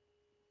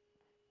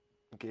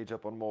 Gauge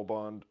up on mole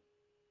bond,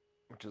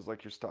 which is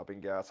like you're stopping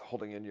gas,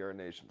 holding in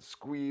urination.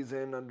 Squeeze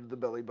in under the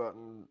belly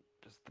button,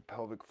 just the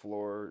pelvic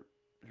floor,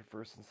 your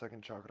first and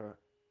second chakra.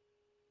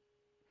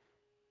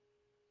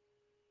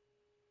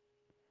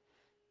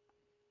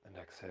 And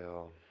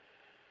exhale.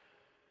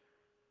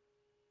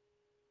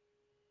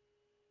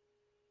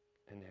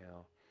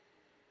 Inhale.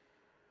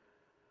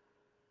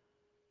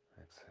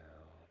 Exhale.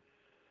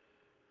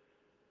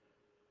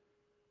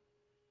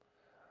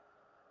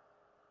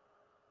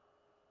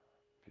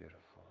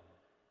 Beautiful.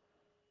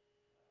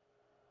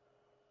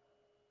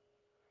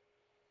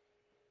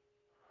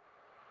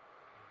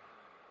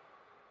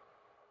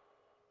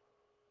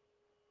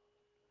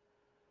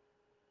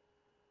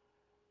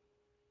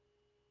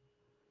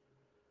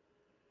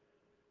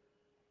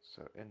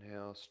 So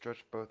inhale,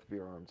 stretch both of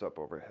your arms up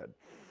overhead.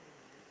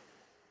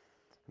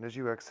 And as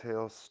you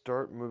exhale,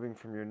 start moving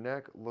from your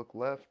neck, look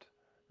left,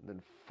 and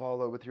then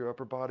follow with your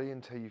upper body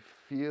until you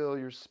feel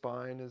your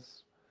spine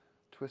is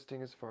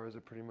twisting as far as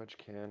it pretty much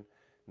can.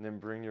 And then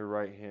bring your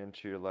right hand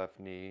to your left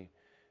knee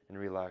and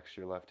relax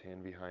your left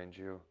hand behind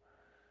you.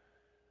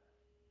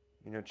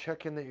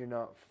 Check in that you're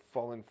not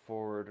falling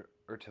forward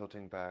or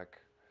tilting back.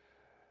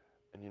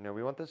 And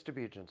we want this to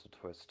be a gentle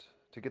twist.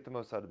 To get the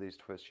most out of these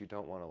twists, you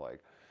don't want to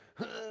like,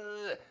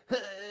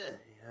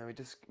 we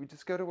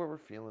just go to where we're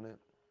feeling it.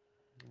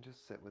 And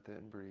just sit with it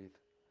and breathe.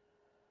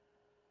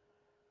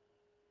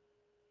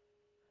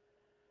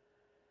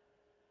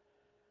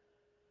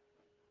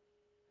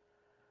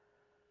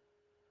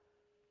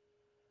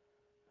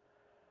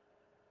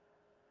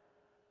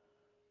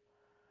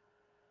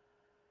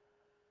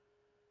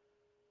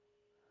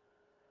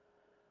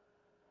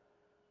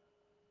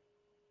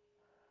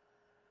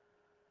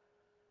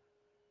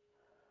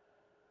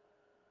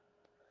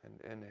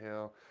 And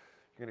inhale.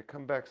 You're going to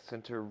come back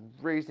center,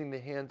 raising the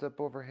hands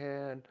up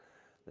overhand.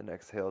 Then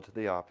exhale to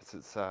the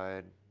opposite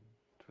side,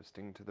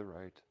 twisting to the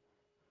right.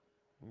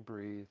 And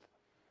breathe.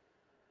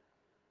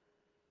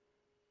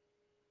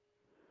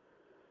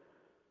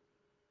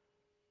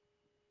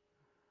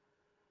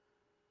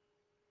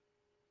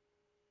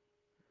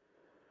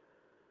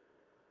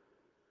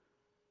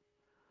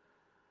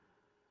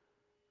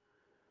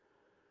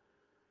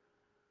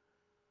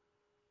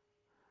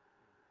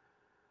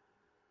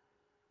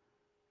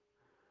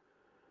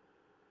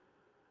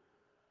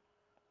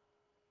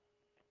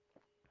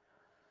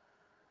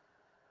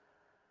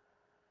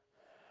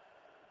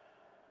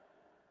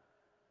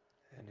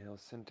 Inhale,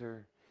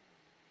 center.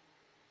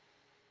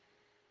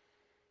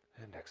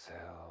 And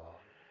exhale.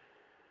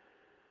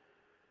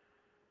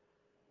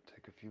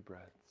 Take a few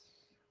breaths.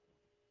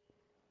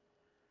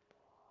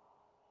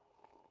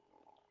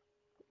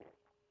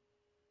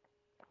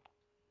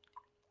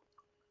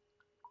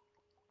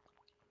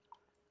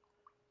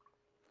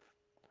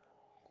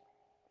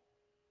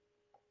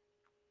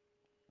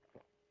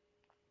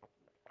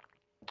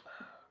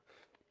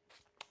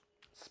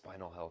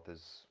 Spinal health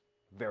is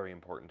very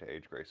important to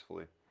age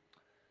gracefully.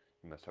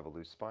 You must have a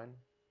loose spine.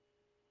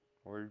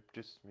 Or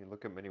just,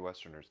 look at many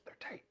Westerners. They're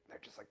tight. They're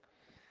just like,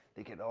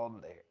 they get old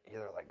and they're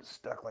either like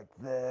stuck like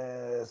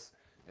this,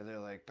 or they're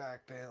like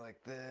back bent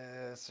like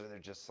this, or they're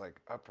just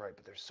like upright,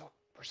 but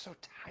we're so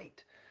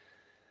tight.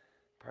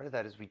 Part of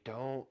that is we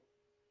don't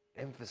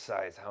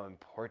emphasize how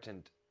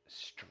important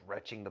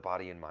stretching the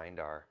body and mind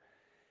are.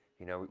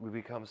 We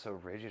become so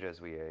rigid as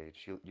we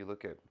age. You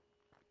look at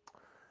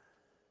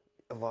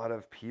a lot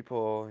of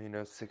people,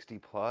 60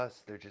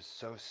 plus, they're just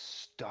so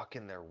stuck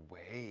in their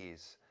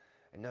ways.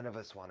 And none of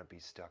us want to be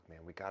stuck, man.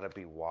 We got to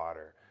be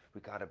water.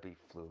 We got to be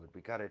fluid.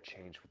 We got to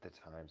change with the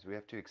times. We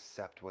have to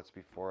accept what's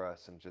before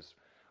us and just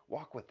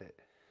walk with it.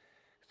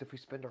 Because if we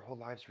spend our whole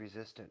lives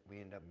resistant, we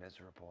end up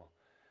miserable.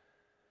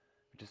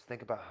 We just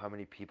think about how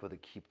many people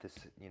that keep this,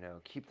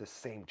 keep the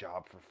same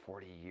job for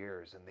 40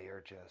 years, and they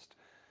are just,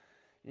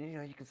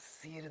 you can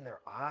see it in their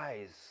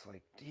eyes,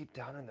 like deep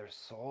down in their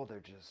soul, they're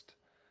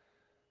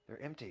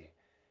empty,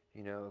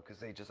 because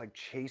they just like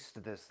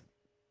chased this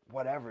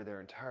whatever their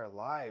entire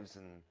lives,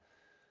 and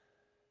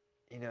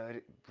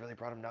it really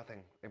brought them nothing.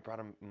 It brought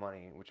them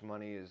money, which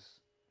money is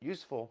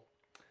useful,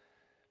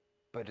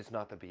 but it's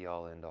not the be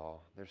all end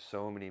all. There's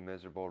so many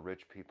miserable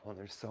rich people, and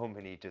there's so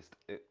many just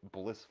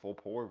blissful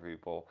poor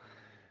people.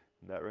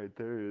 And that right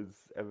there is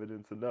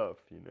evidence enough,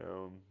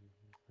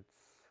 It's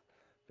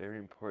very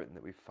important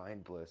that we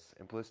find bliss.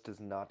 And bliss does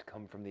not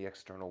come from the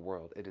external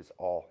world. It is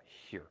all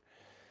here.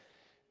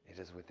 It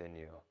is within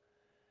you.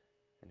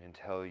 And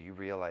until you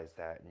realize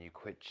that and you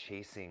quit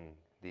chasing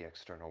the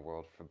external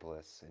world for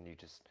bliss and you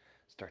just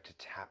start to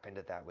tap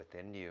into that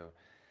within you,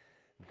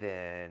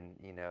 then,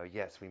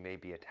 yes, we may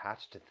be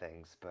attached to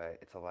things, but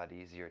it's a lot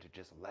easier to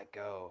just let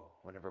go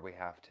whenever we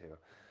have to,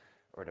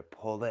 or to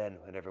pull in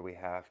whenever we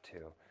have to.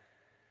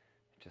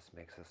 It just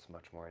makes us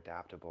much more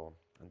adaptable.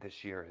 And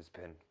this year has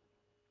been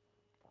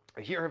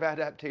a year of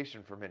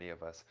adaptation for many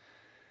of us.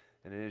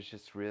 And it is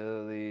just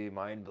really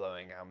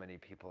mind-blowing how many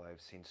people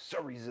I've seen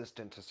so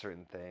resistant to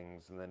certain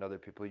things, and then other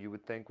people you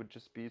would think would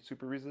just be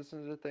super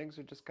resistant to things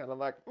are just kind of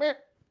like, meh,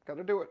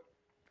 gotta do it.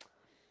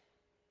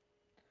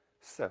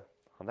 So,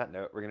 on that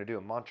note, we're going to do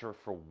a mantra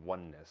for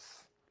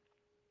oneness.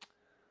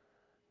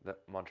 The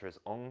mantra is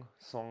Ong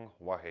Song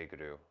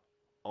Waheguru.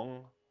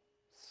 Ong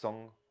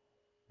Song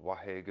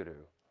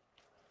Waheguru.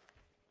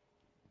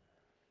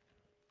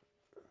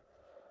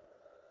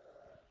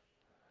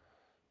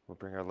 We'll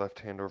bring our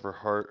left hand over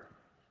heart,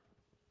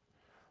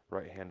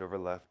 right hand over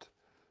left.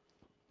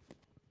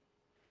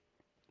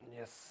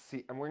 Yes,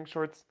 see, I'm wearing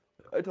shorts.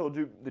 I told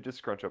you, they just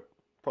scrunch up.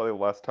 Probably the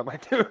last time I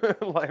do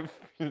a live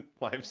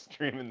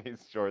stream in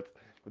these shorts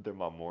with their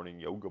mom morning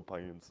yoga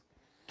pants.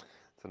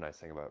 It's a nice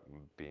thing about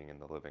being in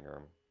the living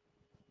room.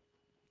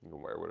 You can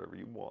wear whatever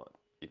you want,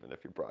 even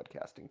if you're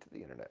broadcasting to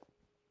the internet.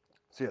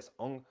 So yes,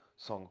 Ong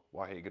Song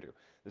Waheguru.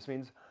 This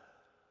means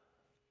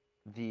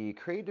the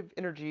creative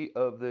energy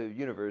of the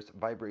universe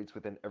vibrates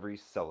within every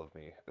cell of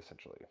me,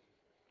 essentially.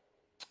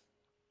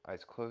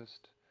 Eyes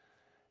closed.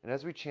 And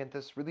as we chant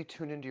this, really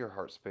tune into your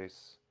heart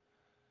space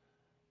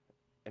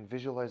and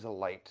visualize a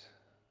light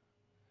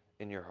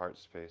in your heart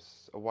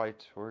space, a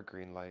white or a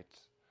green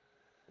light.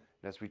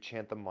 And as we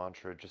chant the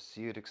mantra, just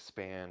see it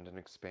expand and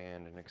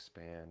expand and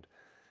expand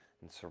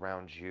and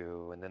surround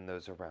you and then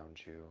those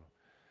around you.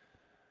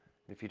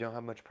 And if you don't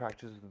have much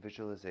practice with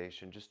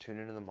visualization, just tune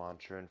into the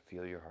mantra and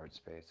feel your heart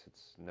space.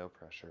 It's no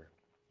pressure,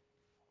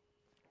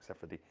 except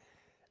for the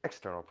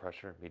external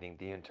pressure, meaning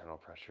the internal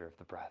pressure of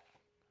the breath.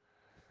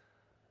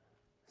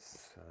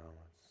 So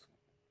let's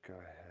go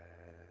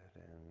ahead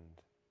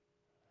and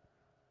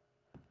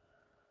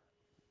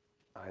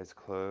eyes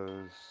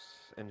closed.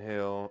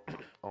 Inhale,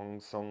 Ong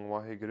Song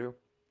Waheguru.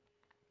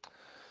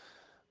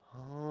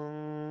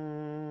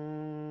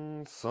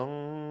 Ong Song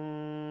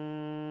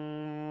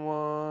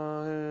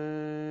Waheguru.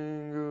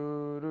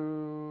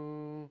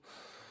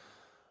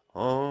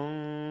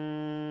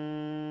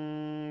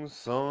 Ong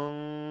Song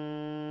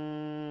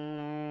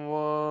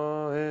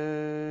Waheguru.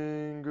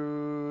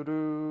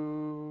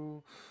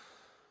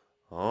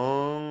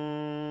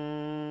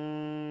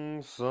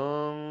 Ong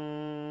Song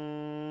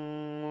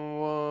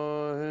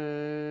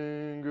Waheguru.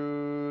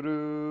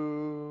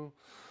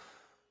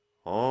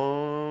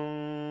 Ong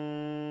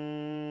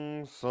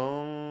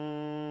Song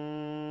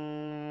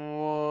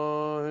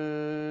Waheguru.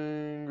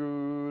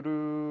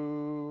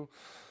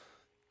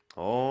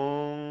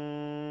 Ong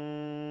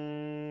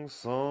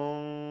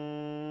Song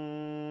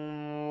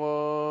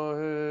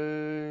Waheguru.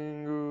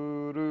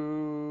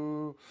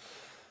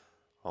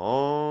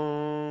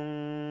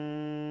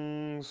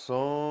 Ong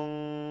Song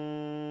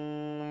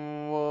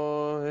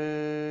Waheguru.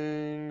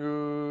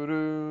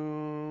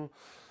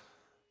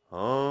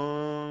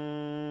 Ong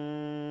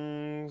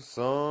Song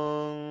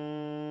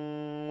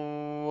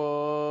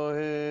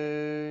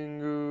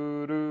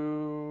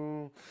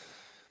Waheguru.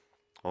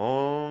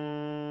 Ong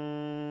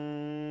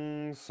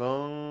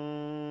Song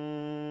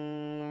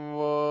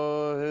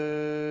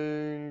Waheguru.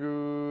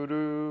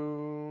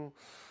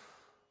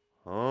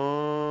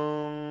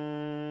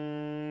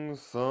 Ong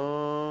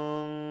Song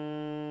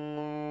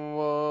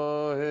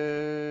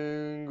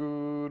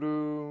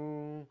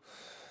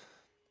Waheguru.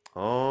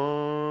 Ong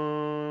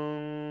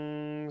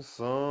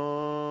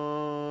Song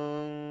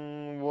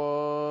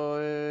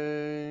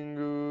Waheguru.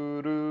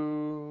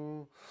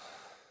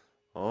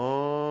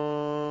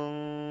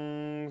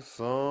 Ong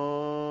Song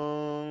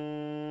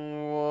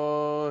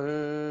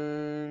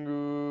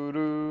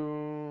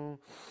Waheguru.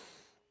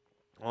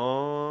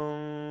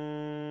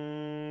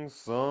 Ong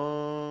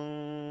Song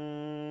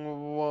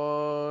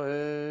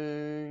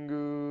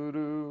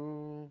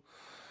Waheguru.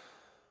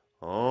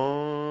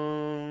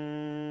 Ong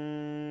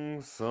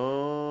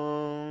Song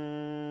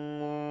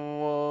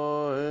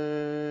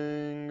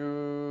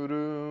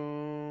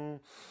Waheguru.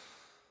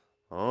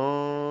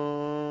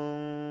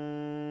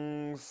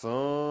 Ong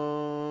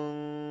Song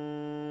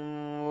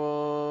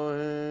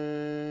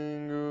Waheguru.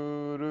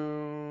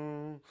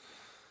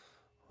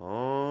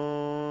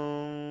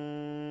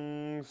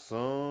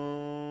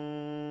 Wahenguru.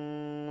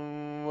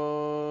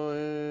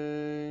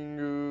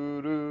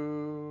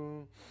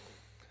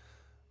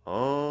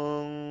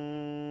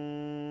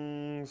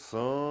 Om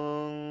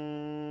Sam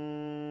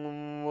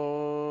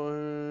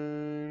Wahenguru.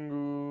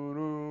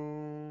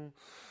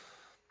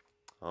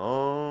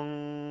 Om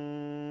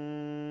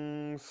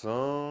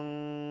Sam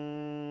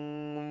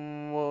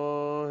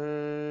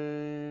Wahenguru.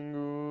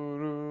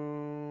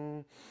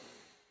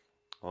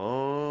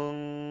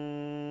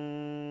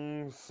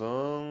 Om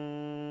Sam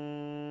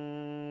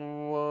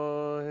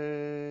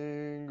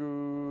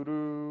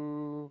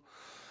Wahenguru.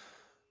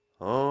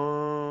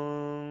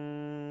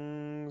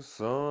 Om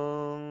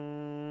Sam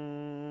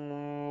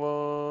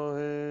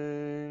Wahenguru.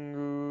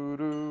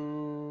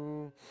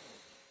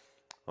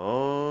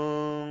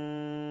 Om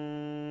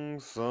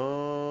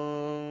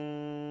Sam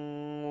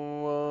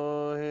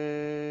Wahenguru.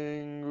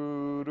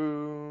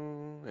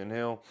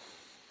 Inhale.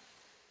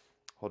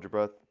 Hold your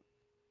breath.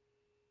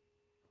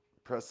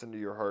 Press into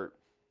your heart.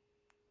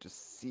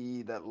 Just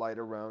see that light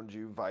around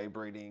you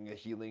vibrating a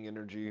healing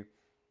energy.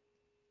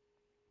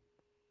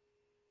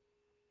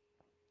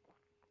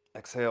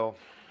 Exhale.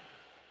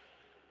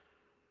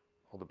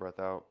 Hold the breath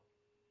out.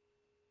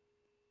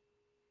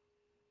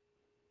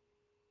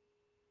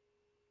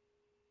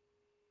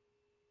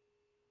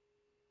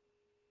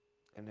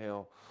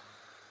 Inhale.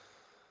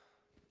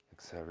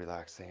 Exhale,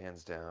 relax the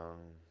hands down.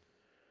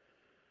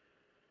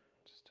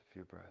 Just a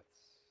few breaths.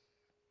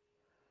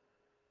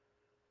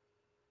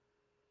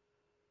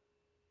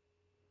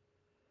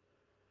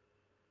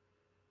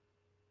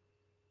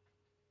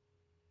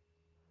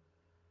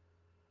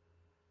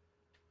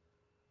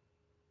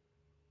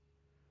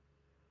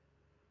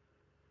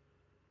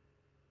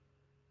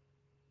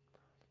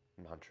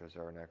 Mantras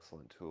are an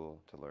excellent tool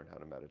to learn how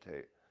to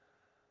meditate,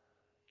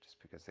 just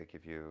because they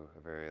give you a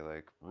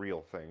very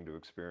real thing to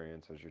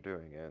experience as you're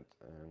doing it.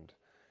 And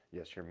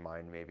yes, your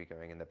mind may be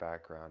going in the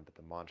background, but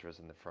the mantra is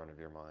in the front of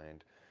your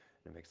mind.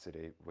 It makes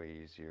it way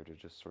easier to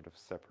just sort of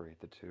separate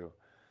the two.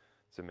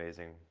 It's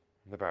amazing,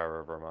 the power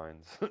of our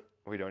minds.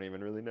 We don't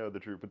even really know the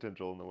true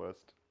potential in the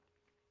West,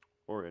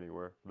 or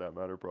anywhere for that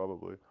matter,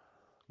 probably.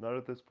 Not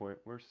at this point.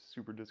 We're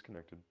super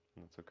disconnected,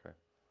 and that's okay.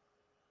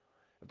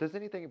 If there's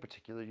anything in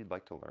particular you'd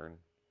like to learn,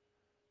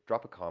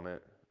 drop a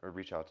comment or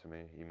reach out to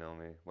me, email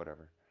me,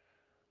 whatever.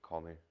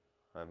 Call me.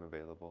 I'm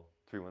available.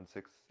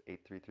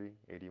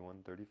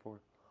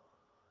 316-833-8134.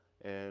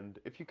 And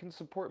if you can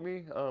support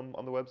me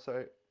on the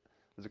website,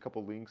 there's a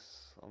couple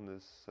links on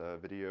this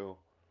video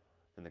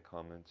in the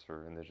comments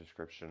or in the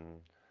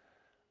description.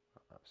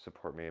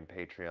 Support me in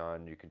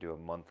Patreon. You can do a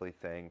monthly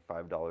thing,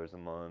 $5 a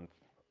month,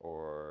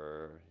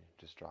 or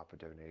just drop a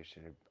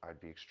donation. I'd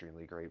be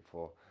extremely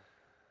grateful.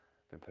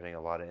 Been putting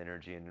a lot of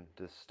energy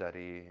into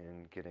study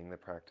and getting the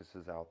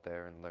practices out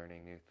there and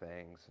learning new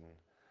things, and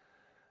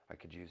I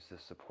could use the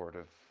support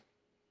of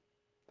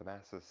the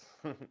masses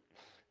in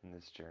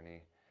this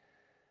journey.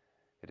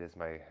 It is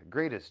my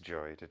greatest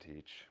joy to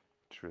teach,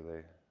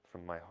 truly,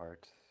 from my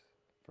heart,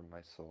 from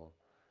my soul,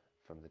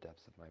 from the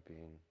depths of my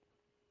being.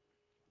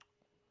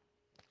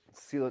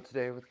 Seal it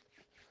today with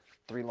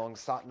 3 long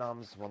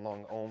satnams, 1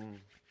 long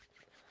om.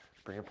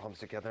 Bring your palms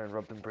together and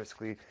rub them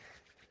briskly.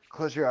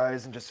 Close your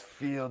eyes and just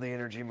feel the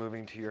energy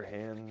moving to your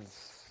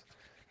hands.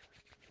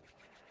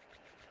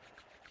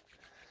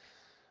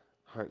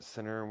 Heart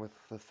center with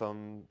the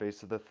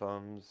base of the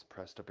thumbs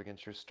pressed up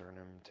against your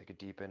sternum. Take a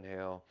deep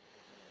inhale.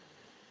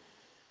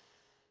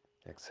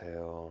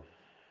 Exhale.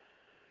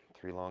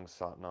 3 long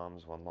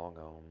satnams, 1 long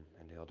om.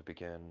 Inhale to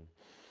begin.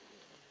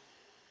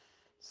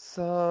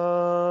 Satnam.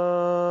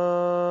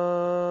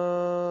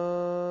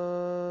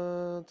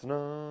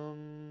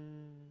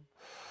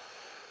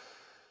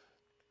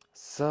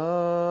 Satnam.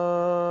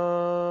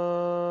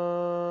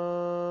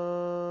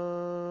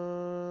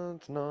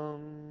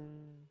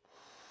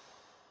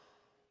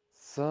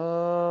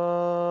 Satnam.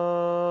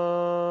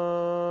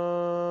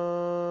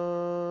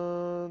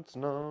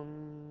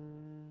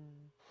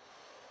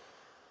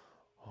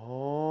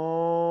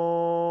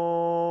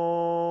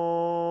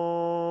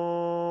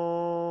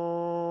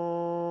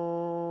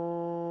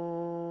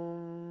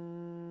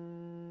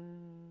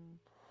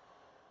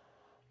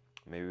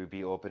 May we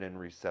be open and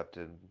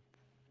receptive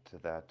to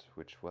that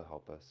which will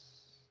help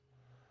us.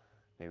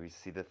 May we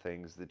see the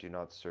things that do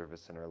not serve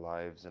us in our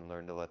lives and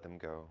learn to let them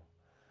go.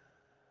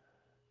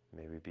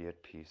 May we be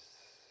at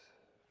peace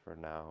for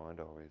now and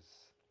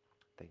always.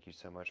 Thank you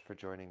so much for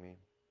joining me.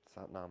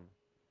 Satnam.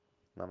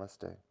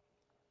 Namaste.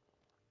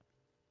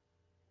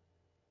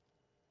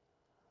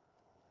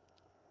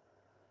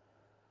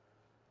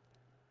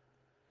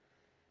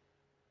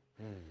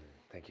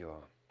 Thank you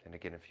all. And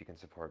again, if you can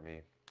support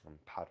me,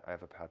 I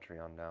have a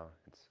Patreon now.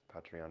 It's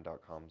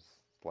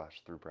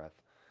patreon.com/throughbreath.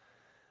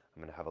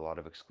 I'm going to have a lot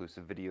of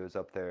exclusive videos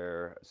up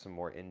there, some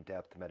more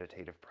in-depth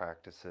meditative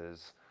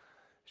practices.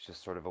 It's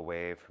just sort of a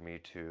way for me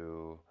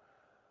to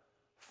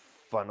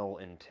funnel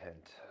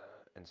intent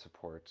and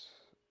support.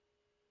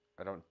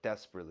 I don't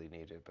desperately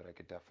need it, but I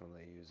could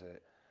definitely use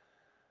it.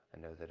 I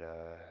know that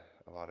a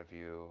lot of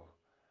you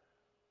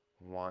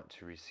want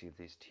to receive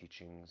these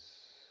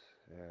teachings,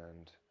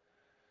 and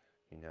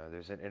You know,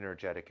 there's an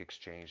energetic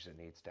exchange that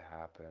needs to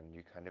happen.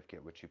 You kind of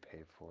get what you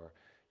pay for.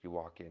 You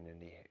walk in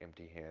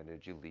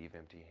empty-handed, you leave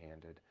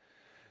empty-handed.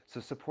 So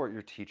support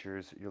your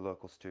teachers, your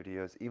local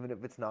studios. Even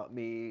if it's not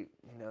me,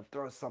 you know,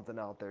 throw something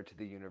out there to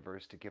the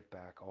universe to give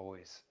back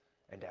always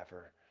and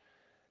ever.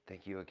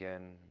 Thank you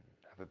again.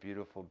 Have a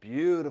beautiful,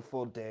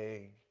 beautiful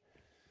day.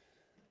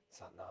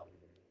 Satnam.